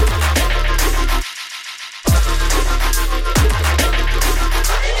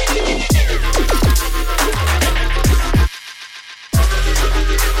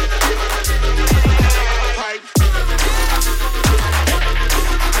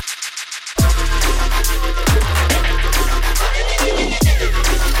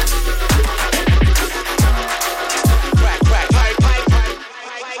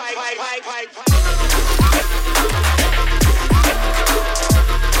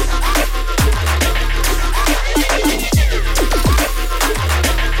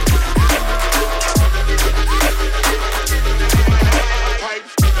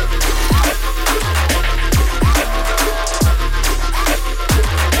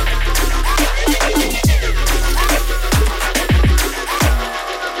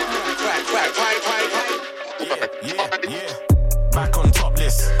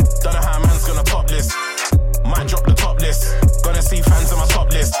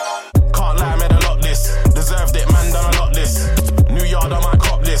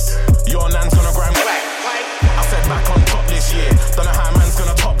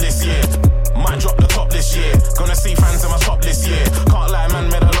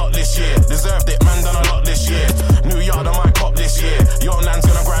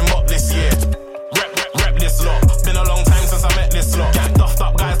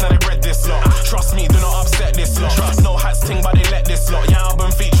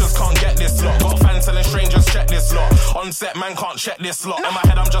 Check this lot. In my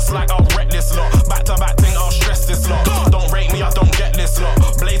head, I'm just like, I'll wreck this lot. Back to back thing, I'll stress this lot. Don't rate me, I don't get this lot.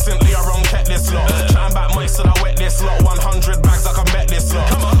 Blatantly, I wrong kept this lot. Chatting back moist, till I wet this lot. 100 bags, I can bet this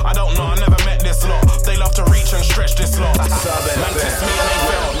lot. I don't know, I never met this lot. They love to reach and stretch this lot. Man test me and they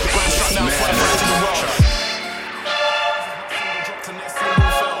fail. Grand shut down for the rest of the world.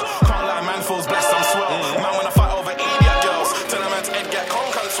 Can't lie, man feels blessed, I'm swell. Man, when I fight over idiot girls, tell them man's head get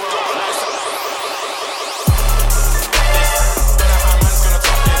conk and swell.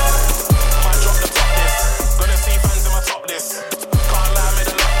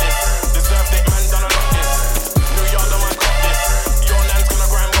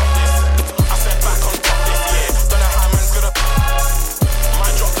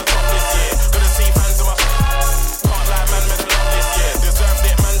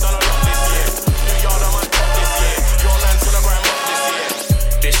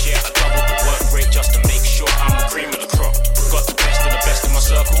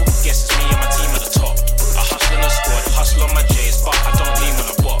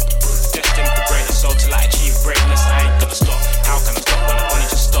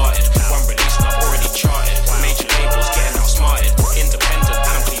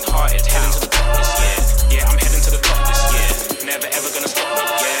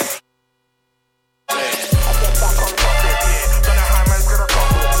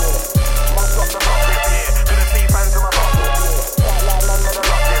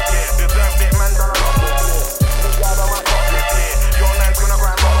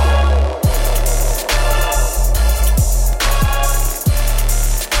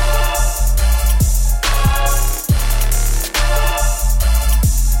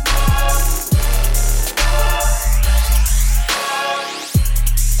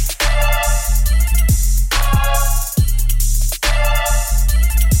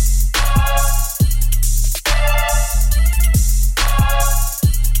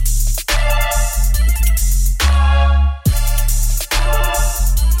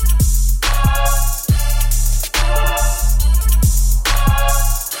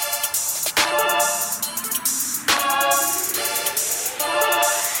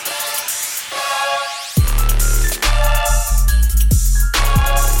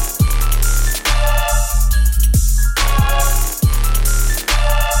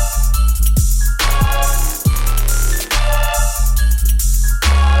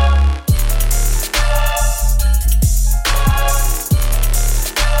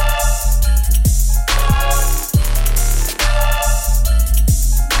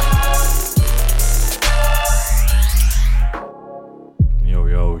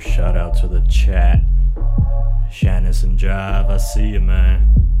 Shout out to the chat. Shanice and Jive, I see you, man.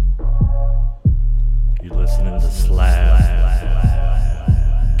 You listening to Slab.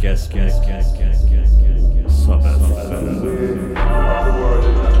 Guess. SubSpan.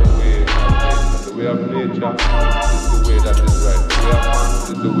 The way of nature is the way that is right.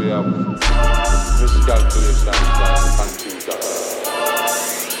 The way of man is the way of miscalculation and confusion.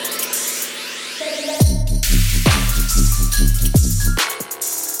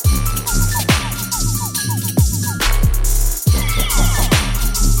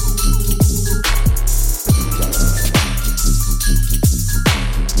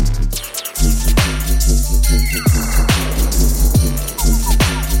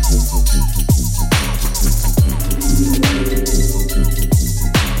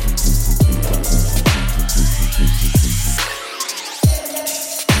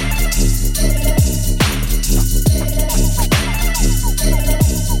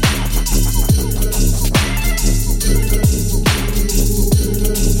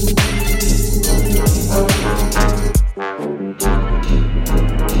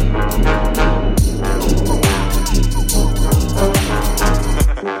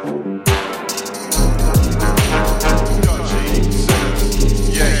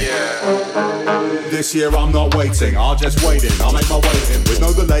 this year I'm not waiting, I'll just wait in, I'll make my way in with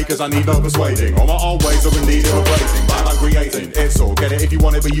no delay cause I need no persuading. All my own ways are in need of breaking, but I'm creating, it's all, get it if you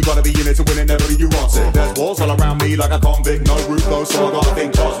want it, but you gotta be in it to win it, never you want it. There's walls all around me like a convict, no roof though, so I gotta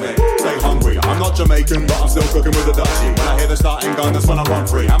think cosmic. Stay hungry, I'm not Jamaican, but I'm still cooking with a Dutchie. When I hear the starting gun, that's when I run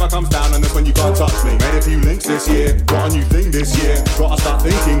free. Hammer comes down and that's when you can't touch me. Made a few links this year, got a new thing this year. Gotta start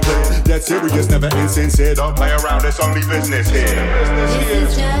thinking clear, dead serious, never insincere. Don't play around, it's only business here.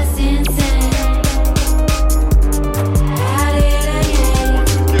 This is just insane.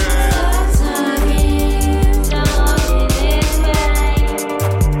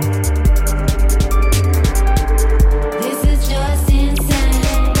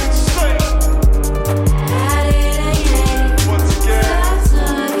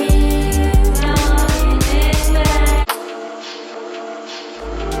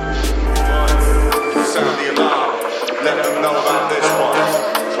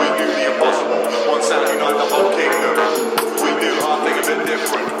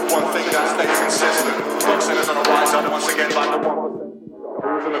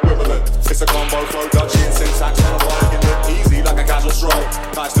 It's a combo flow, Dutchie and syntax on a roll. It look easy like a casual stroll.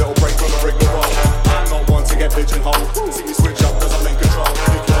 Nice little break from the rigmarole. I'm not one to get pigeonholed. See me switch up cause I'm in control.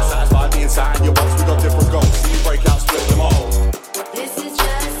 If you're satisfied being sat in your box, we got different goals. See me break out, split them all. This is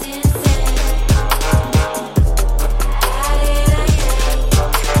just insane.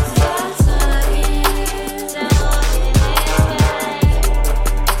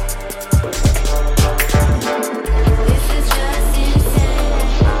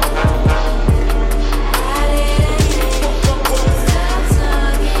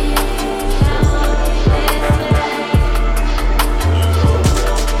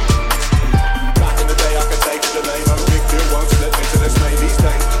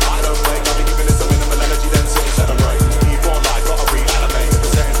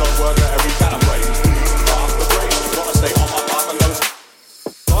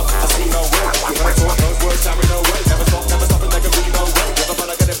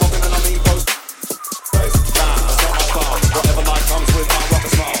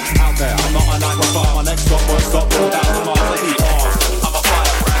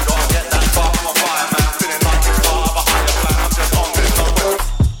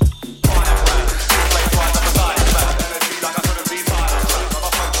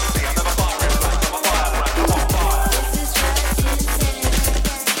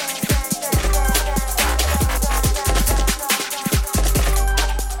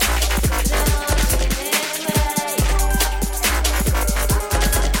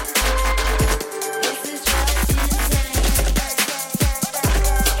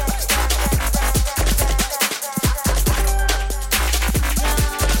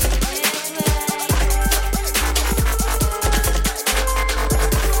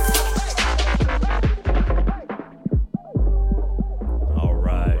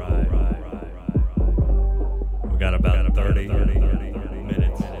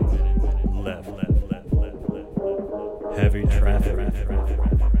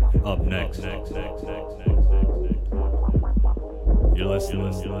 You're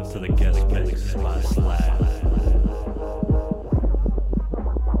listening to the guest mix by Slab.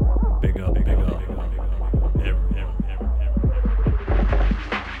 Big up, big up.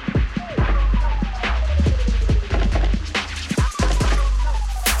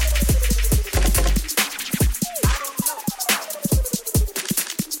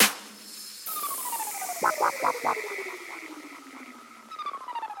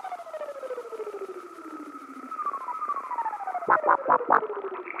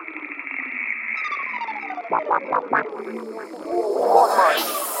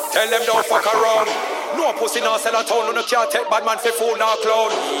 Tell them don't fuck around. No pussy now sell a town. No can't take bad man for fool now clown.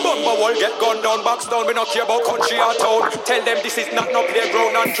 Bumper wall get gunned down, box down. We not care about country or town. Tell them this is not no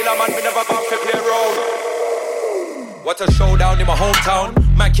playground. And kill a man we never bound for play round. What a showdown in my hometown.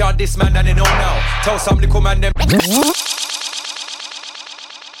 Man can't this man and they know now. Tell some little man them.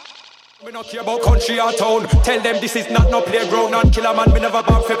 We not care about country or town. Tell them this is not no playground. And kill a man we never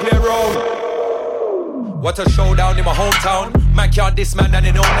bound for play round. What a showdown in my hometown. Man can't this man and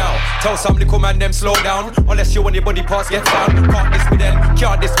they know now. Tell some little man them slow down. Unless you and your body parts get found. Can't this me then,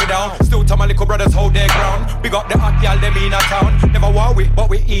 can't this me down. Still tell my little brothers hold their ground. Big up the hot y'all them in a town. Never war with, but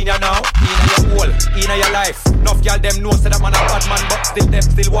we in ya now. In your hole, in your life. Enough y'all them know say that man a bad man. But still them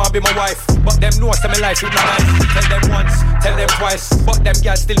still want be my wife. But them know say my life is not nice. Tell them once, tell them twice. But them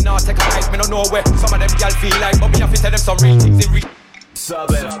y'all still not take a hike. Me don't know where some of them y'all feel like. But me have to tell them some real things in real.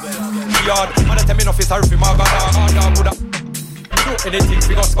 SubSpan. Yard, man, I tell me enough is sorry for my God. No Do anything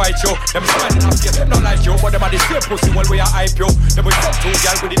we gon' spite you. Them smiling up here, them not like you, but them are the same pussy while we are hype you. Them we send two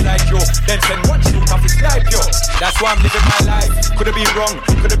girl with it like you, then send one shoot off his snipe you. That's why I'm living my life. Could've been wrong,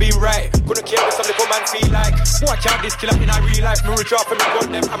 could've been right. Couldn't care what some little man feel like. Watch out this killer in a real life. Me drop and me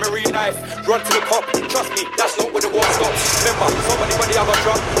gun them, I'm a real life. Run to the cup, trust me, that's not where the war stops. Remember, somebody I got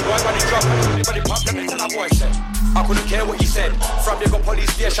drop, boy body drop, anybody pop, them tell a boy said. I couldn't care what he said. From the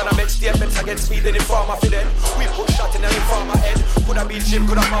police station, I make statements against me, then informer for them. We put shot in the informer head. Coulda been Jim,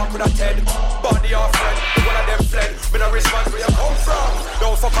 coulda Mark, coulda Ted. Body or friend, the one of them fled. Me no response where you come from.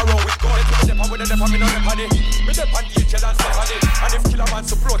 Don't fuck around with God. With the depot, me no dep on it. Me dep on the angel and stuff on it. And if killer man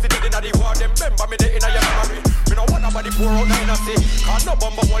support it, then in the war, them remember me there in your memory. Me no want nobody pour out nine and say, cause no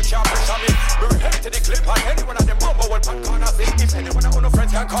bumper wall can't push on me. Me head to the clip and any one of them bumper wall pan corner say. If anyone of no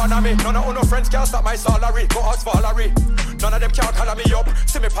friends can corner me, none of no friends can stop my salary. Go ask for Larry. None of them can't color me up.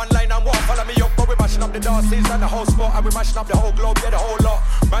 See me pan line and walk follow me up. But we mashing up the Darcy's and the whole spot. And we mashing up the whole globe, yeah, the whole lot.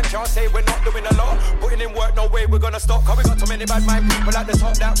 Man can't say we're not doing a lot. Putting in work, no way we're gonna stop. Cause we got too many bad mind people at the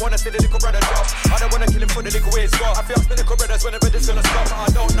top that wanna see the little brother drop. I don't wanna kill him for the little way it's got. I feel the little brothers when the brother's gonna stop. But I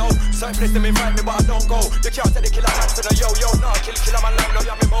don't know. Certain place them invite me, but I don't go. You can't tell the killer man to the yo-yo. No, killer man like no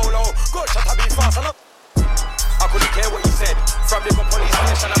yummy molo. Good shot, I be fast. I couldn't care what he said. From the police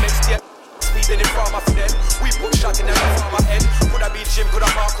station, I make step. Speeding in farmer for them. We put shot in the farmer head. Coulda been Jim, coulda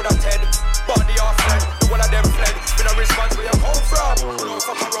Mark, coulda Ted. Body or friend, the one of them fled. Been a response where you come from. Don't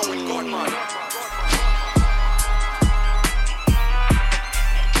fuck around with God, man.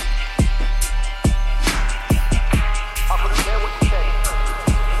 I couldn't care what you said.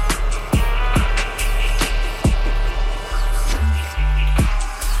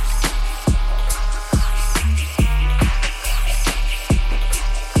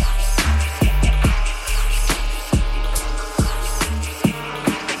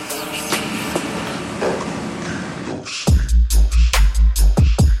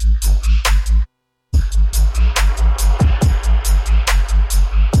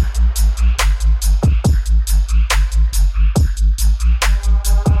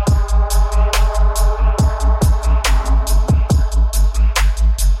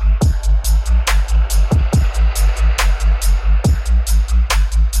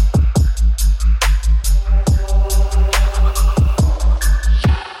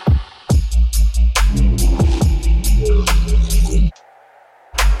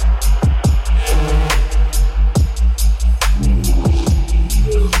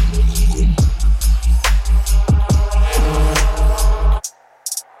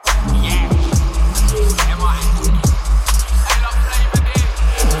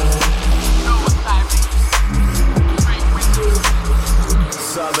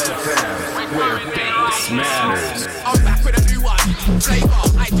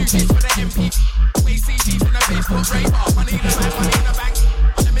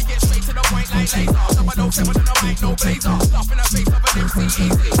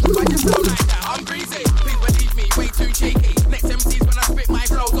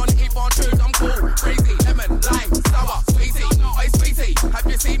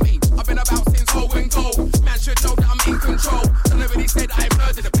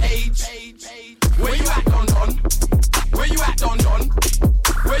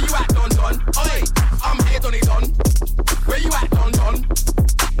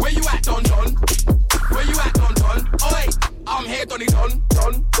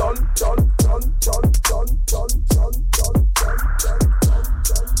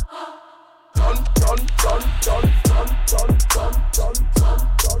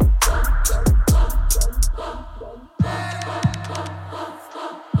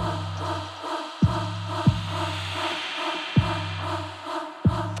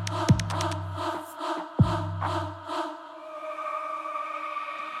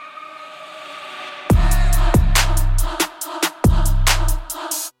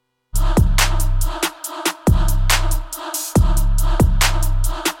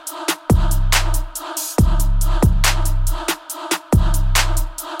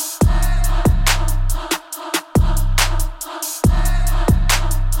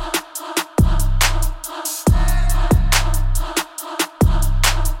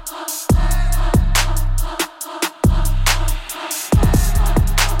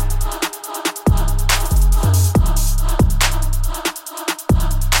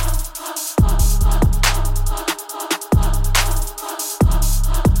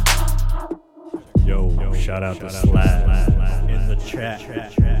 Shout out to Slab in the chat.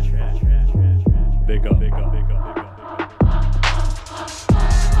 Big up, big up, big up, big up.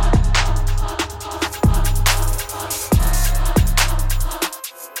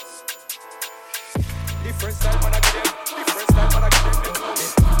 Different style, man, I get it. Different style, man, I get it.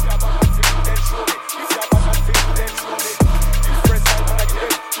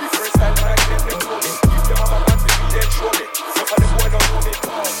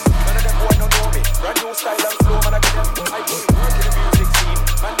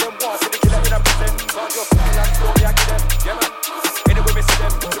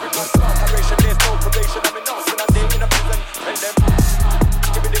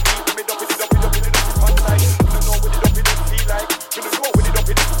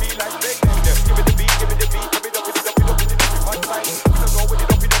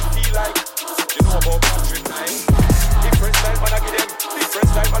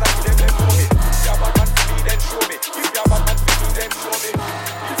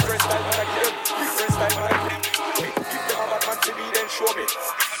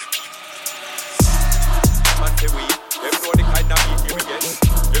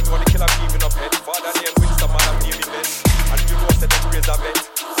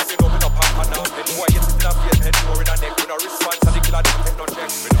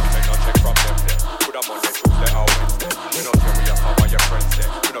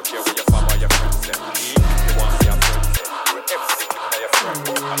 Different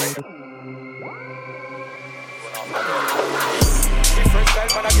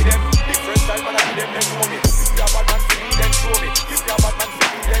style, man, I give them. Different style, man, I give them. Then show me. If you're a bad man, feel me, then show me. If you're a bad man, feel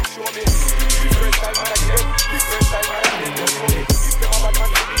me, then show me. Different style, man, I give them. Different style, man, I give them. Then show me. If you're a bad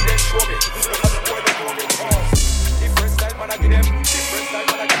man, feel me, then show me. If you're a bad boy, then show me. Different style, man, I give them. Different style,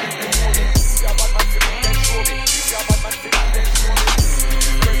 man, I give them. Then show me. If you're a bad man, feel me, then show me. If you're a bad man, feel me, then show me.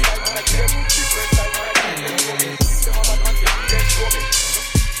 Different style, man, I give them. Different style, man, I give them. Then show me. If you're a bad man, feel me, then show me.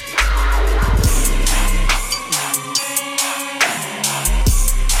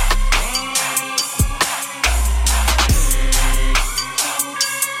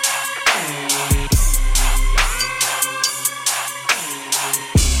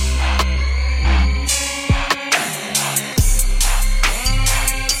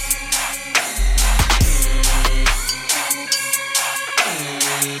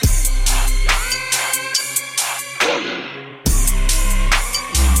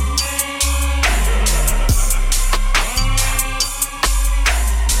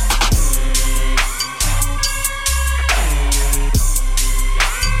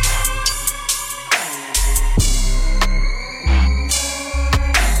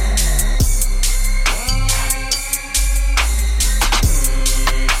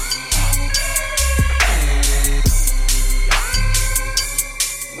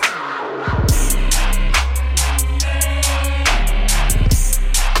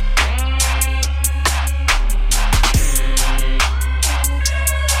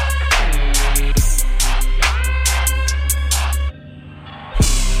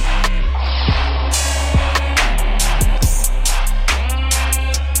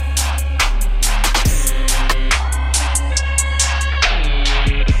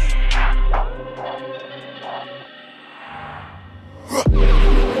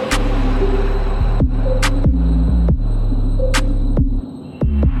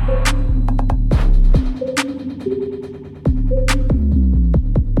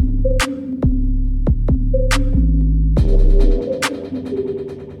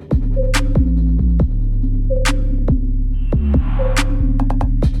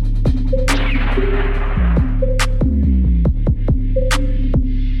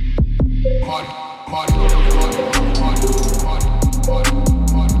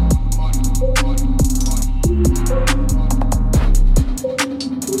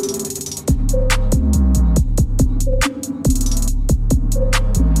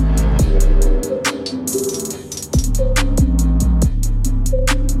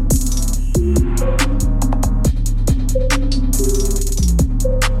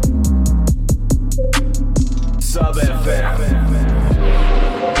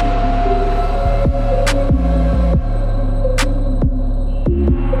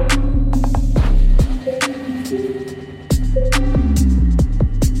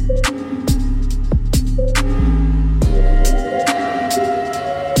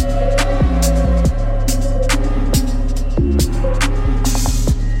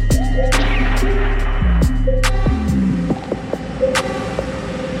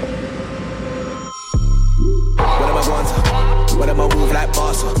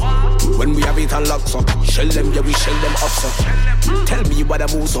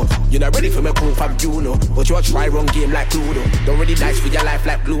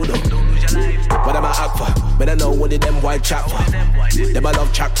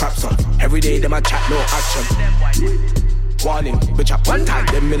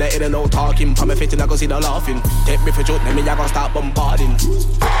 See the laughing. Take me for joke, then me I gon' start bombarding. None of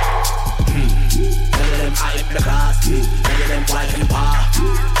them hype the class. None of them white and pass.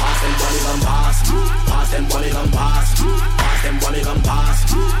 Pass them money gon' pass. Pass them money gon' pass. Pass them money gon'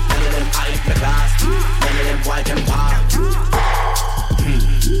 pass. None of them hype the class. None of them white and pass.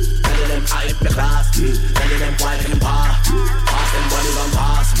 None of them hype the class. None of them white and pass. Pass them money gon'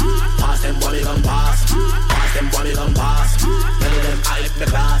 pass. Pass them money gon' pass. Pass them money gon' pass. None of them hype the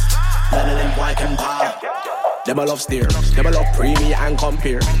class. None of them boy can bar. Them a love steer. Them a love pre-me and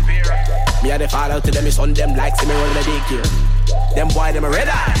compare. Me a the father to them, me son them like see me run the daycare. Them boy them a red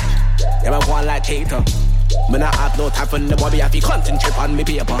eye. Them a go on like hater. Me not have no time for them boy, me have to concentrate on me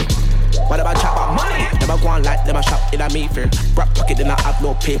paper. What about chat about money? Them a go on like them a shop in a Mayfair. Rap pocket they not have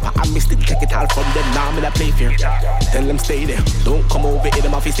no paper. I me still check it all from them now, me not play fair. Tell them stay there. Don't come over here,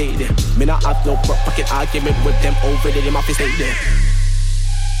 them have to stay there. Me not have no rap pocket argument with them over there, them have to stay there.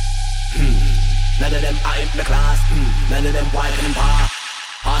 None of them hype the class. None of them white and pass.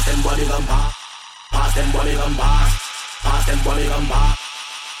 Pass them body gun pass. Pass them body gun pass. Pass them body gun pass.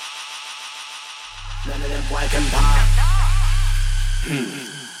 None of them white and pass.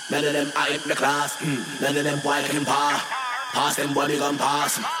 None of them hype the class. None of them white and pass. Pass them boy, we gon'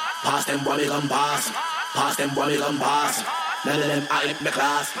 pass. Pass them boy, we gon' pass. Pass them boy, we gon' pass. None of them out in my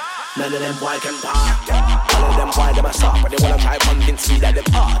class. None of them boy can pass. All of them boy, them a soft, but they wanna try convince me that they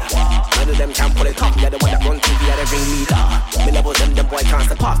hard. None of them can pull it up. They're the one that run TV, yeah, they bring me down. Me levels them boy can't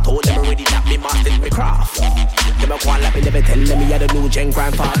step off. Told them already that me mastered me craft. Them a go on like me never tell them me had a new gen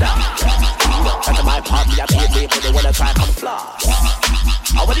grandfather. That's my party, I pay people, they wanna try come floss.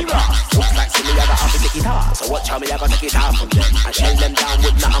 I want it raw. Looks like silly, I got half the guitar. So watch how me, I got take it off from them and shell them down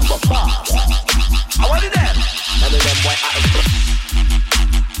with nothing but bars. I want it them. None of them boy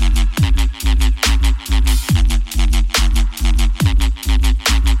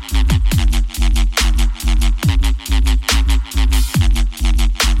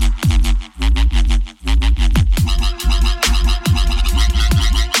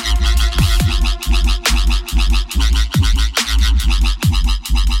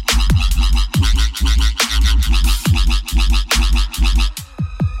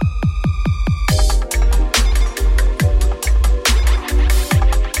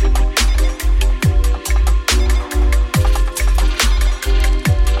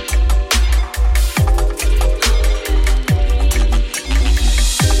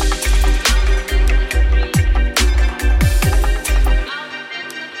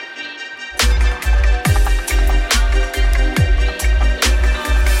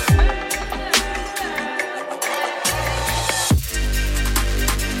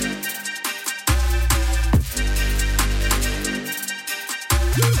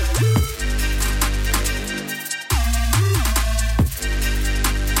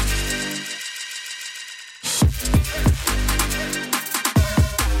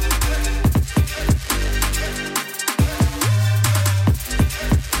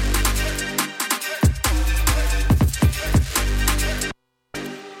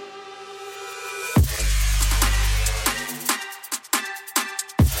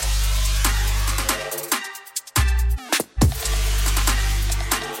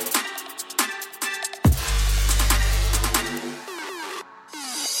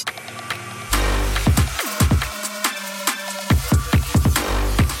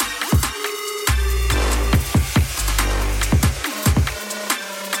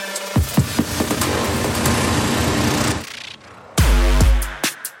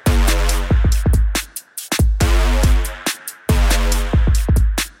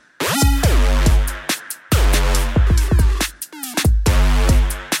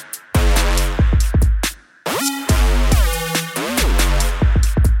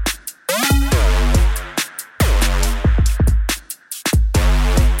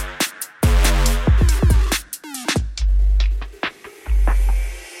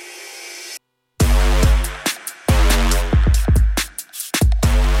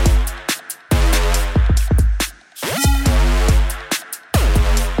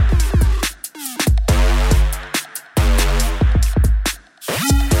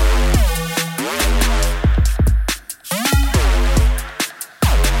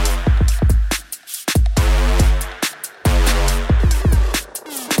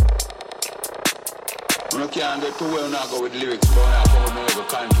can't get too well now go with lyrics, but now come with me with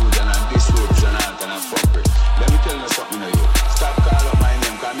confusion and disruption and fuckery. Let me tell you something to you. Stop call up my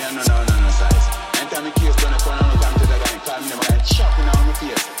name, call me a no size. Anytime me case done, I come come to the guy, call me name and chopping on my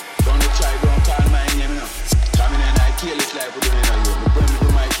face. Don't try, don't call my name, you know. Come in and I kill this life with you, you know. When me do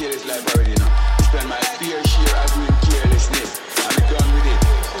my kill this life already, you know. Spend my fair share of doing carelessness. I'm done with it.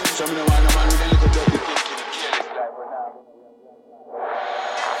 Some of them want a man with a little dirty thing in the careless life, but now.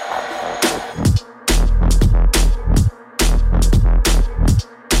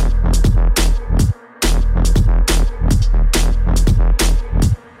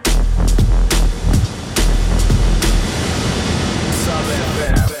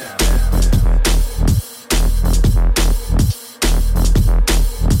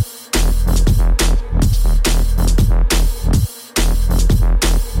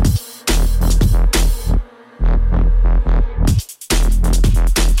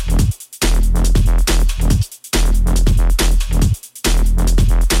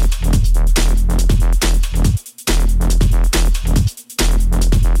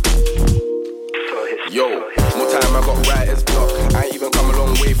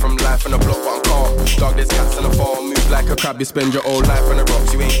 You spend your whole life on the rocks.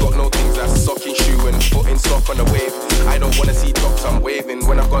 You ain't got no things like socking shoe and foot in sock on the wave. I don't wanna see docs, I'm waving.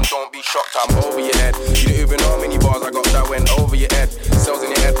 When I'm gone, don't be shocked, I'm over your head. You don't even know how many bars I got that went over your head. Cells in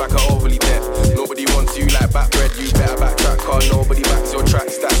your head like a overly dead. Nobody wants you like backbread. You better backtrack, car nobody backs your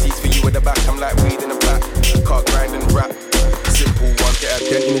tracks. That seats for you at the back, I'm like weed in the black. Car grind and rap. Simple one, get a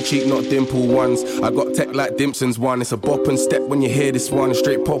dent in the cheek, not dimple ones. I got tech like Dimpson's one. It's a bop and step when you hear this one.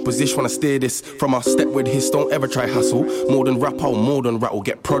 Straight pole position when I steer this. From our step with hiss, don't ever try hustle. More than rap, I'll more than rattle.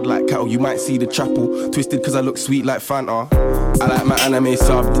 Get prod like cattle, you might see the chapel. Twisted cause I look sweet like Fanta. I like my anime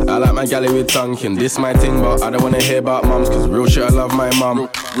subbed, I like my galley with tonkin'. This my thing, but I don't wanna hear about mums. Cause real shit, I love my mum.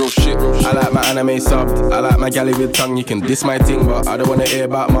 Real shit, I like my anime subbed, I like my galley with tongue. You can diss my thing, but I don't wanna hear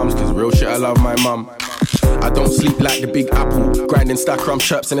about mums. Cause real shit, I love my mum. I don't sleep like the Big Apple. Grinding stack rum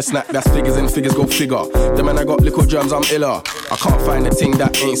chirps in a snack. That's figures and figures go figure. The man I got little germs, I'm iller. I can't find a thing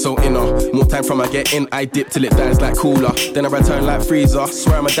that ain't so inner. More time from I get in, I dip till it dies like cooler. Then I return like freezer.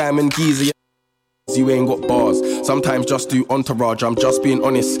 Swear I'm a diamond geezer. You ain't got bars. Sometimes just do entourage. I'm just being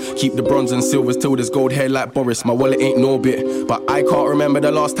honest. Keep the bronze and silvers till there's gold hair like Boris. My wallet ain't no bit, but I can't remember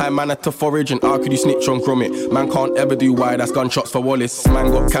the last time man had to forage. And how could you snitch on Gromit? Man can't ever do why. That's gunshots for Wallace.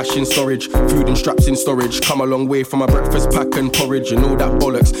 Man got cash in storage, food and straps in storage. Come a long way from a breakfast pack and porridge and all that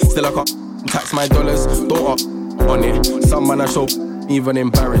bollocks. Still I can't tax my dollars. Don't up on it. Some man are so even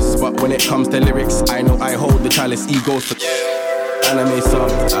embarrassed, but when it comes to lyrics, I know I hold the chalice. Egos for anime sub.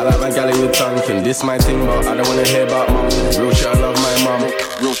 I like my galley with tongue. Can this my thing, but I don't wanna hear about mum. Real shit, I love my mum.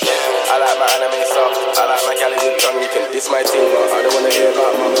 Real shit. I like my anime sub. I like my galley with tongue. Can this my thing, but I don't wanna hear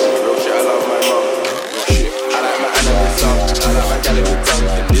about mum. Real shit, I love my mum. Real shit. I like my anime sub. I like my galley with tongue.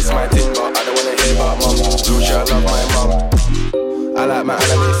 Can this my thing, but I don't wanna hear about mum. Real shit, I love my mum. I like my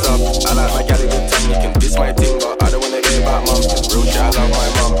anime sub. I like my galley with tongue. Can this my thing, but I don't wanna hear about mum. Real shit, I love my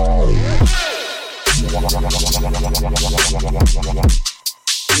mum.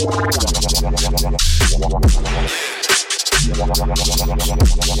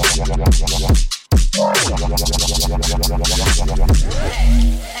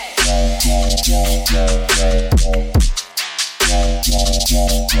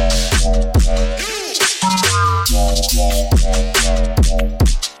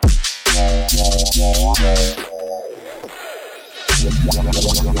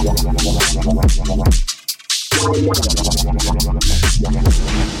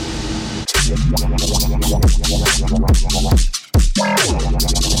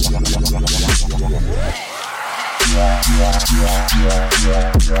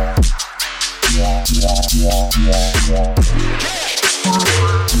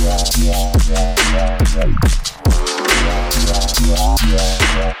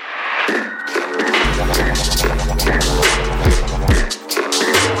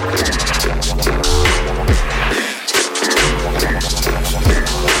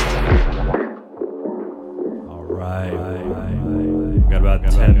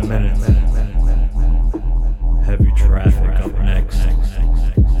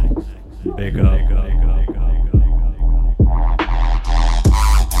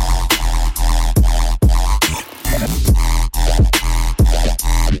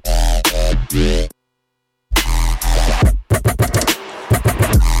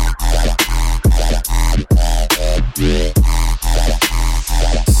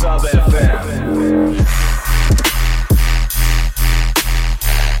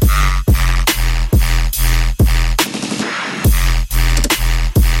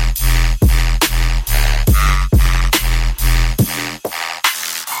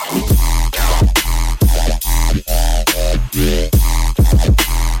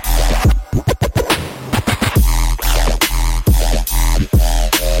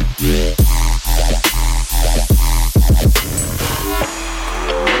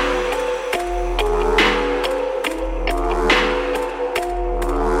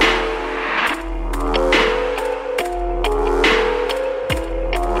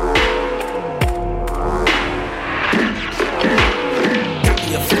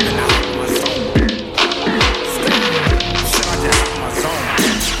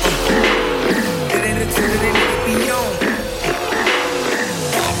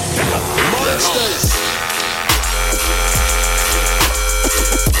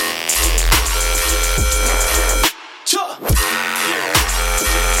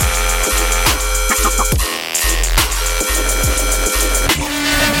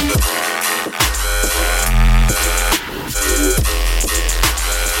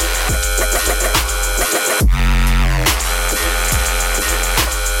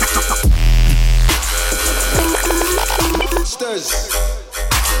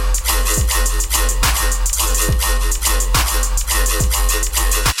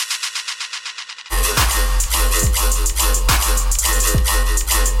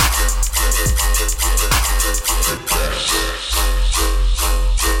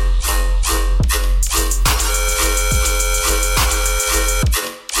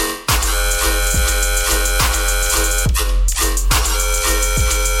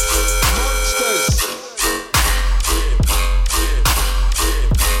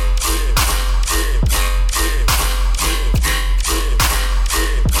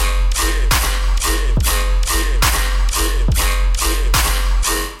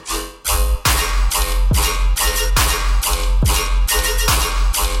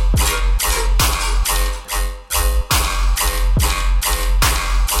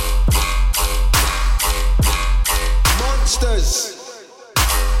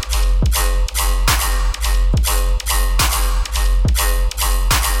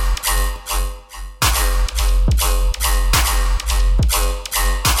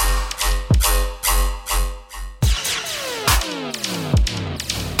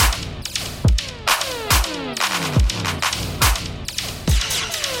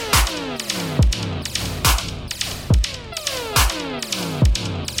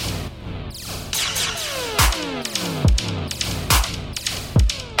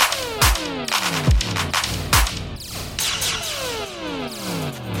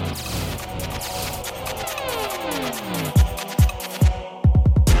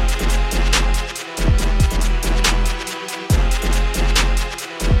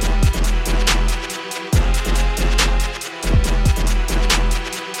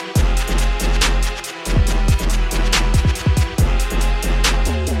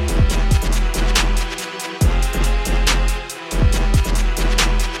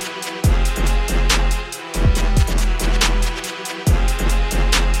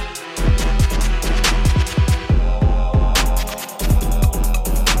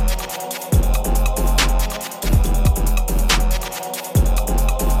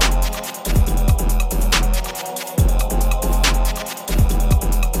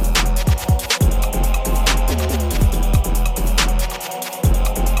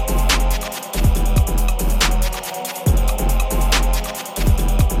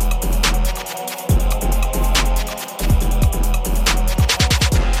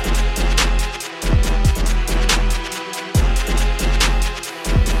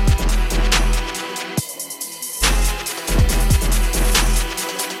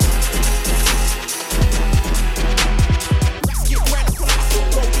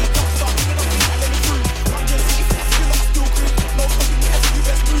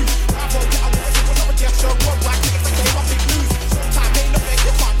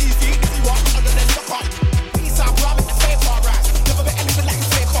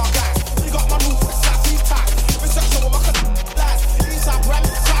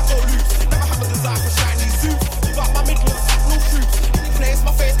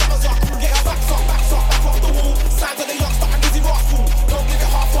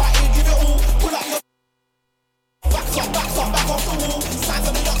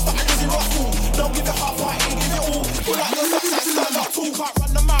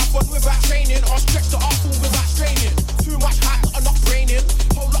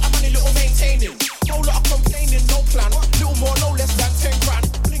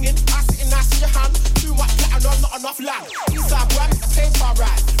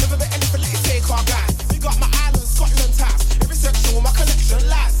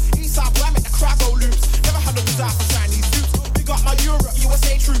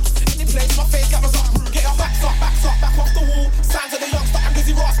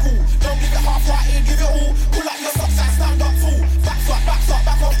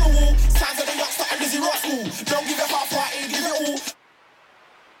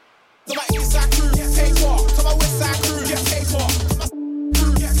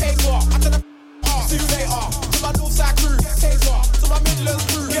 Let's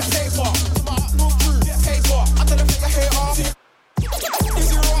through, get paper. Move through, get paper. I tell them that you hate off. Is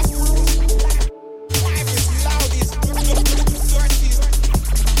it Ross? Livest, loudest, dirtiest,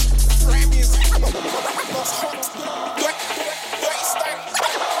 Grammys, most hot, dirty style.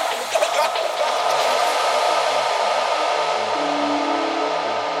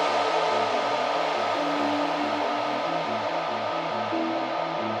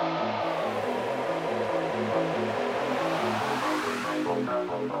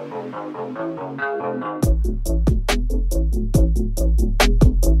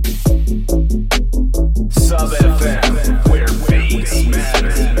 Sub FM, where bass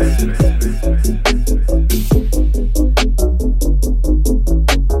matters.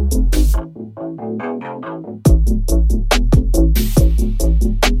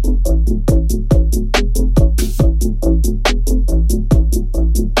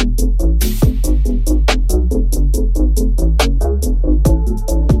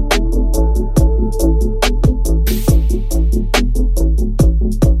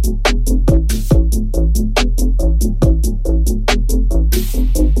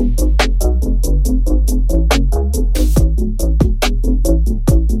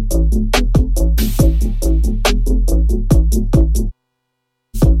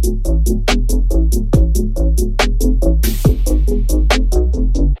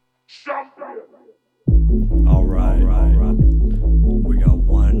 All right. We got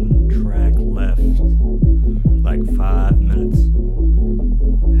one track left. Like 5 minutes.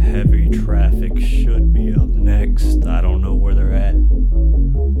 Heavy Traffic should be up next. I don't know where they're at.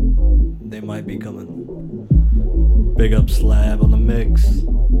 They might be coming. Big up Slab on the mix.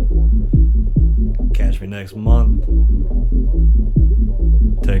 Catch me next month.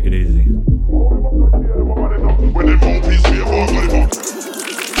 Take it easy. When them whole piece of your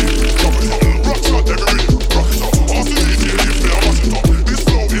drop it up, rock shot every rhythm, rock it up. Off the DJ, if they are watching up. This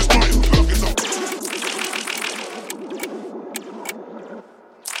flow is mine, lock it up.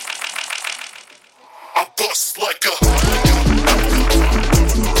 I bust like a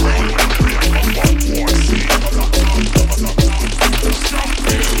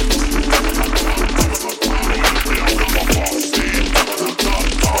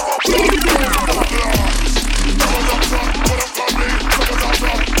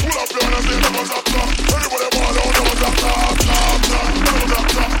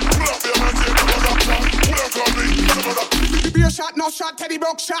Shot, no shot, Teddy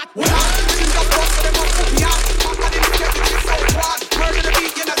broke shot. Just bust them up, put me out. Back of the music, it's so quad. Murder the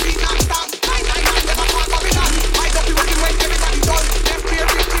beat, you know, beat not stop. 999, never call Babylon. I don't be working when everybody done. Left me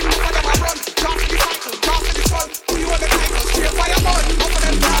everything, no for them I run. Drop to the cycle, drop to the sun. Who you want the title? Straight fire bun. No for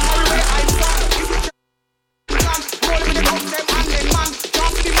them drop, everywhere I'm from. If you can, roll with the coach, them and then man.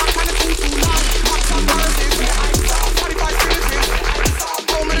 Drop to the mark and the food too long. Max and verses, where I'm from. 45 spirits, I'm from.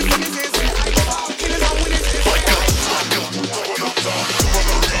 How many finishes, where I'm from. Killing and winning,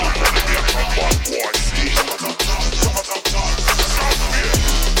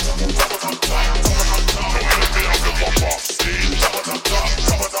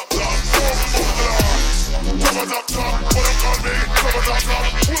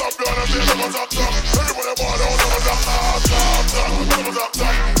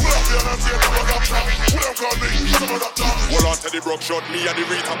 Well, on Teddy Brook shot me and the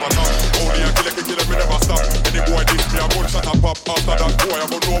retap a top. Only a killer me never stop. Any boy diss me a gunshot a pop. After that boy I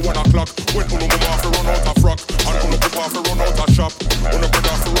go know 1 o'clock. When uno move off to run out of frock. And uno pop off to run out of shop. Uno bread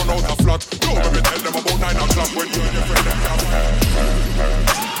off to run out of flat. Don't let me tell them about 9 o'clock. When you and your friend them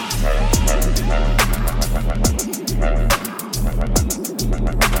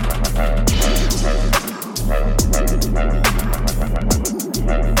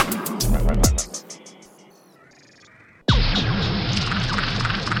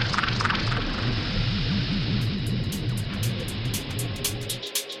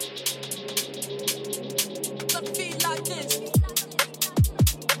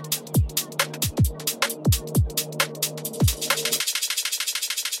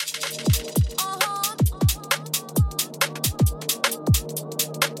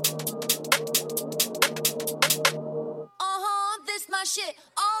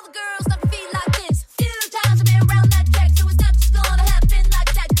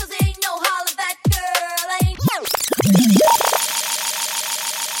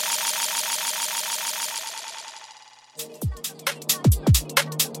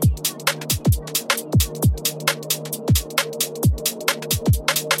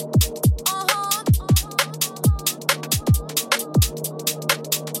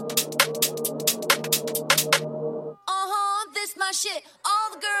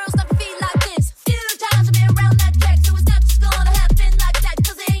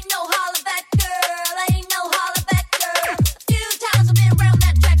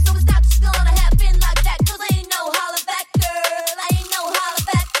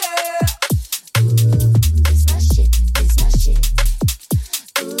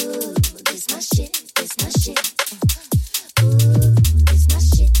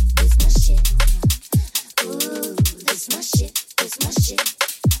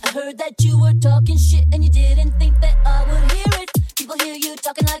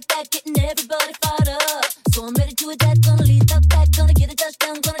happen like that, getting everybody fired up. So I'm ready to attack, gonna lead the pack, gonna get a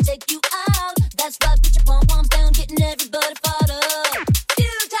touchdown, gonna take you out. That's right, put your pom-poms down, getting everybody fired up.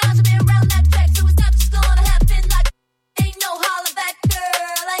 Few times I've been around that track, so it's not just gonna happen like ain't no holler back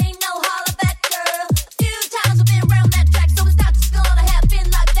girl, ain't no holler back girl. A few times I've been around that track, so it's not just gonna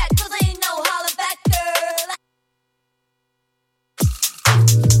happen like that, 'cause ain't no holler back girl.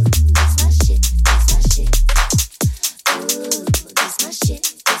 That's my shit, that's my shit. Ooh, that's my shit,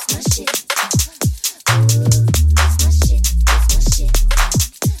 that's my shit. Ooh, that's my shit, that's my shit.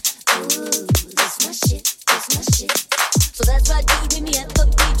 Ooh, that's my shit, that's my shit. So that's right, dude, meet me at the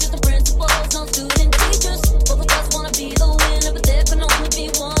beach with the principals, no student teachers. Both of us wanna be the winner, but there can only be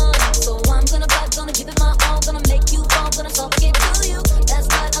one. So I'm gonna fight, gonna give it my all, gonna make you fall, gonna talk it to you. That's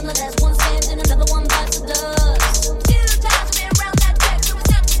right, I'm the last one standing, another one bites the dust. Few times I've been around that track, so it's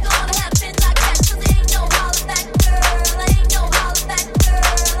not just gonna happen like that, 'cause ain't no holler back girl, ain't no holler back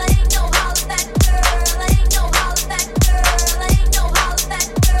girl, ain't no holler back girl, ain't no holler back girl, ain't no holler back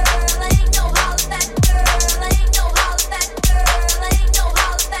girl, ain't no holler back girl, ain't no holler back girl, ain't no holler back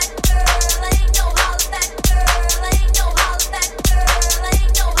girl, ain't no holler back girl, ain't no holler back girl, ain't no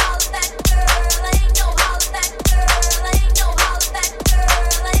holler back girl, ain't no holler back girl, ain't no holler back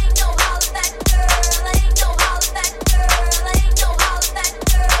girl, ain't no holler back girl, ain't no holler back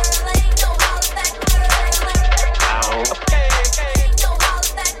girl, ain't no holler back girl, ain't no holler back girl. Okay, ain't no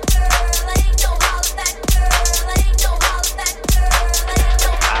holler back girl, ain't no holler back girl, ain't no holler back girl, ain't no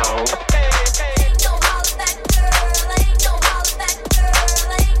okay, ain't no holler back girl, ain't no holler back girl, ain't no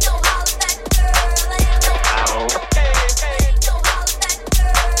holler back girl, ain't no okay, ain't no holler back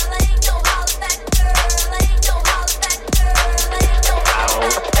girl, ain't no holler back girl, ain't no holler back girl, ain't no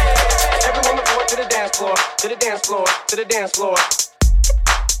Everyone report to the dance floor, to the dance floor, to the dance floor.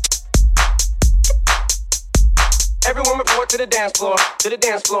 Everyone report to the dance floor, to the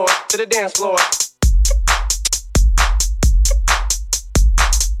dance floor, to the dance floor.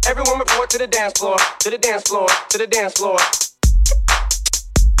 Everyone report to the dance floor, to the dance floor, to the dance floor.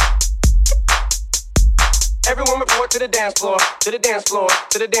 Everyone report to the dance floor, to the dance floor,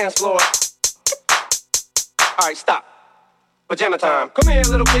 to the dance floor. Alright, stop. Pajama time. Come here,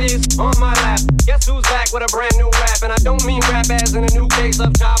 little kitties, on my lap. Guess who's back with a brand new rap? And I don't mean rap as in a new case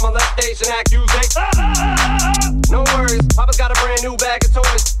of child molestation accusation. No worries, Papa's got a brand new bag of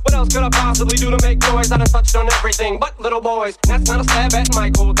toys. What else could I possibly do to make noise? I done touched on everything but little boys. That's not a stab at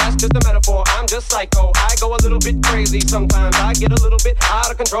Michael, that's just a metaphor. I'm just psycho, I go a little bit crazy sometimes. I get a little bit out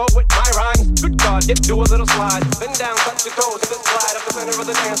of control with my rhymes. Good God, dip, do a little slide. Bend down, touch your toes, and then slide up the center of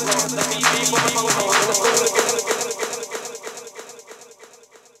the dance floor. The beat, beat, beat, beat, beat, beat, beat, beat, beat, beat, beat, beat, beat,